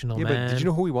national, Yeah, man. but did you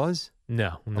know who he was?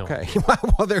 No. Okay.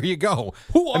 Well, there you go.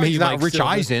 Who are I mean, you, he's not Mike Rich Silver?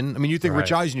 Eisen. I mean, you think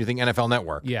Rich Right. Eisen, you think NFL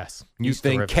Network. Yes. You He's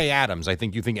think terrific. Kay Adams. I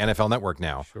think you think NFL Network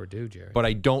now. Sure do, Jerry. But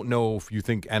I don't know if you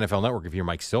think NFL Network if you're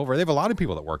Mike Silver. They have a lot of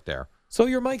people that work there. So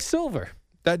you're Mike Silver.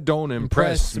 That don't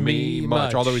impress me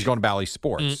much, although he's going to Bally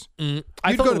Sports. I You'd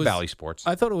thought go it to was- Bally Sports.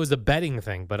 I thought it was a betting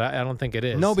thing, but I don't think it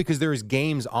is. No, because there's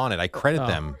games on it. I credit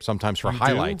them sometimes for You do?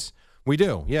 highlights. We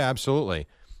do. Yeah, absolutely.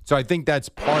 So I think that's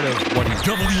part of what he's...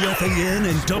 WFAN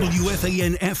and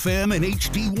WFAN FM and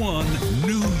HD1,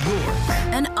 New York.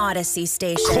 An Odyssey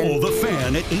station. Call the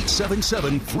Fan at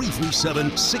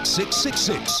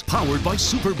 877-337-6666. Powered by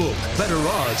Superbook. Better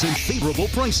odds and favorable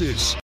prices.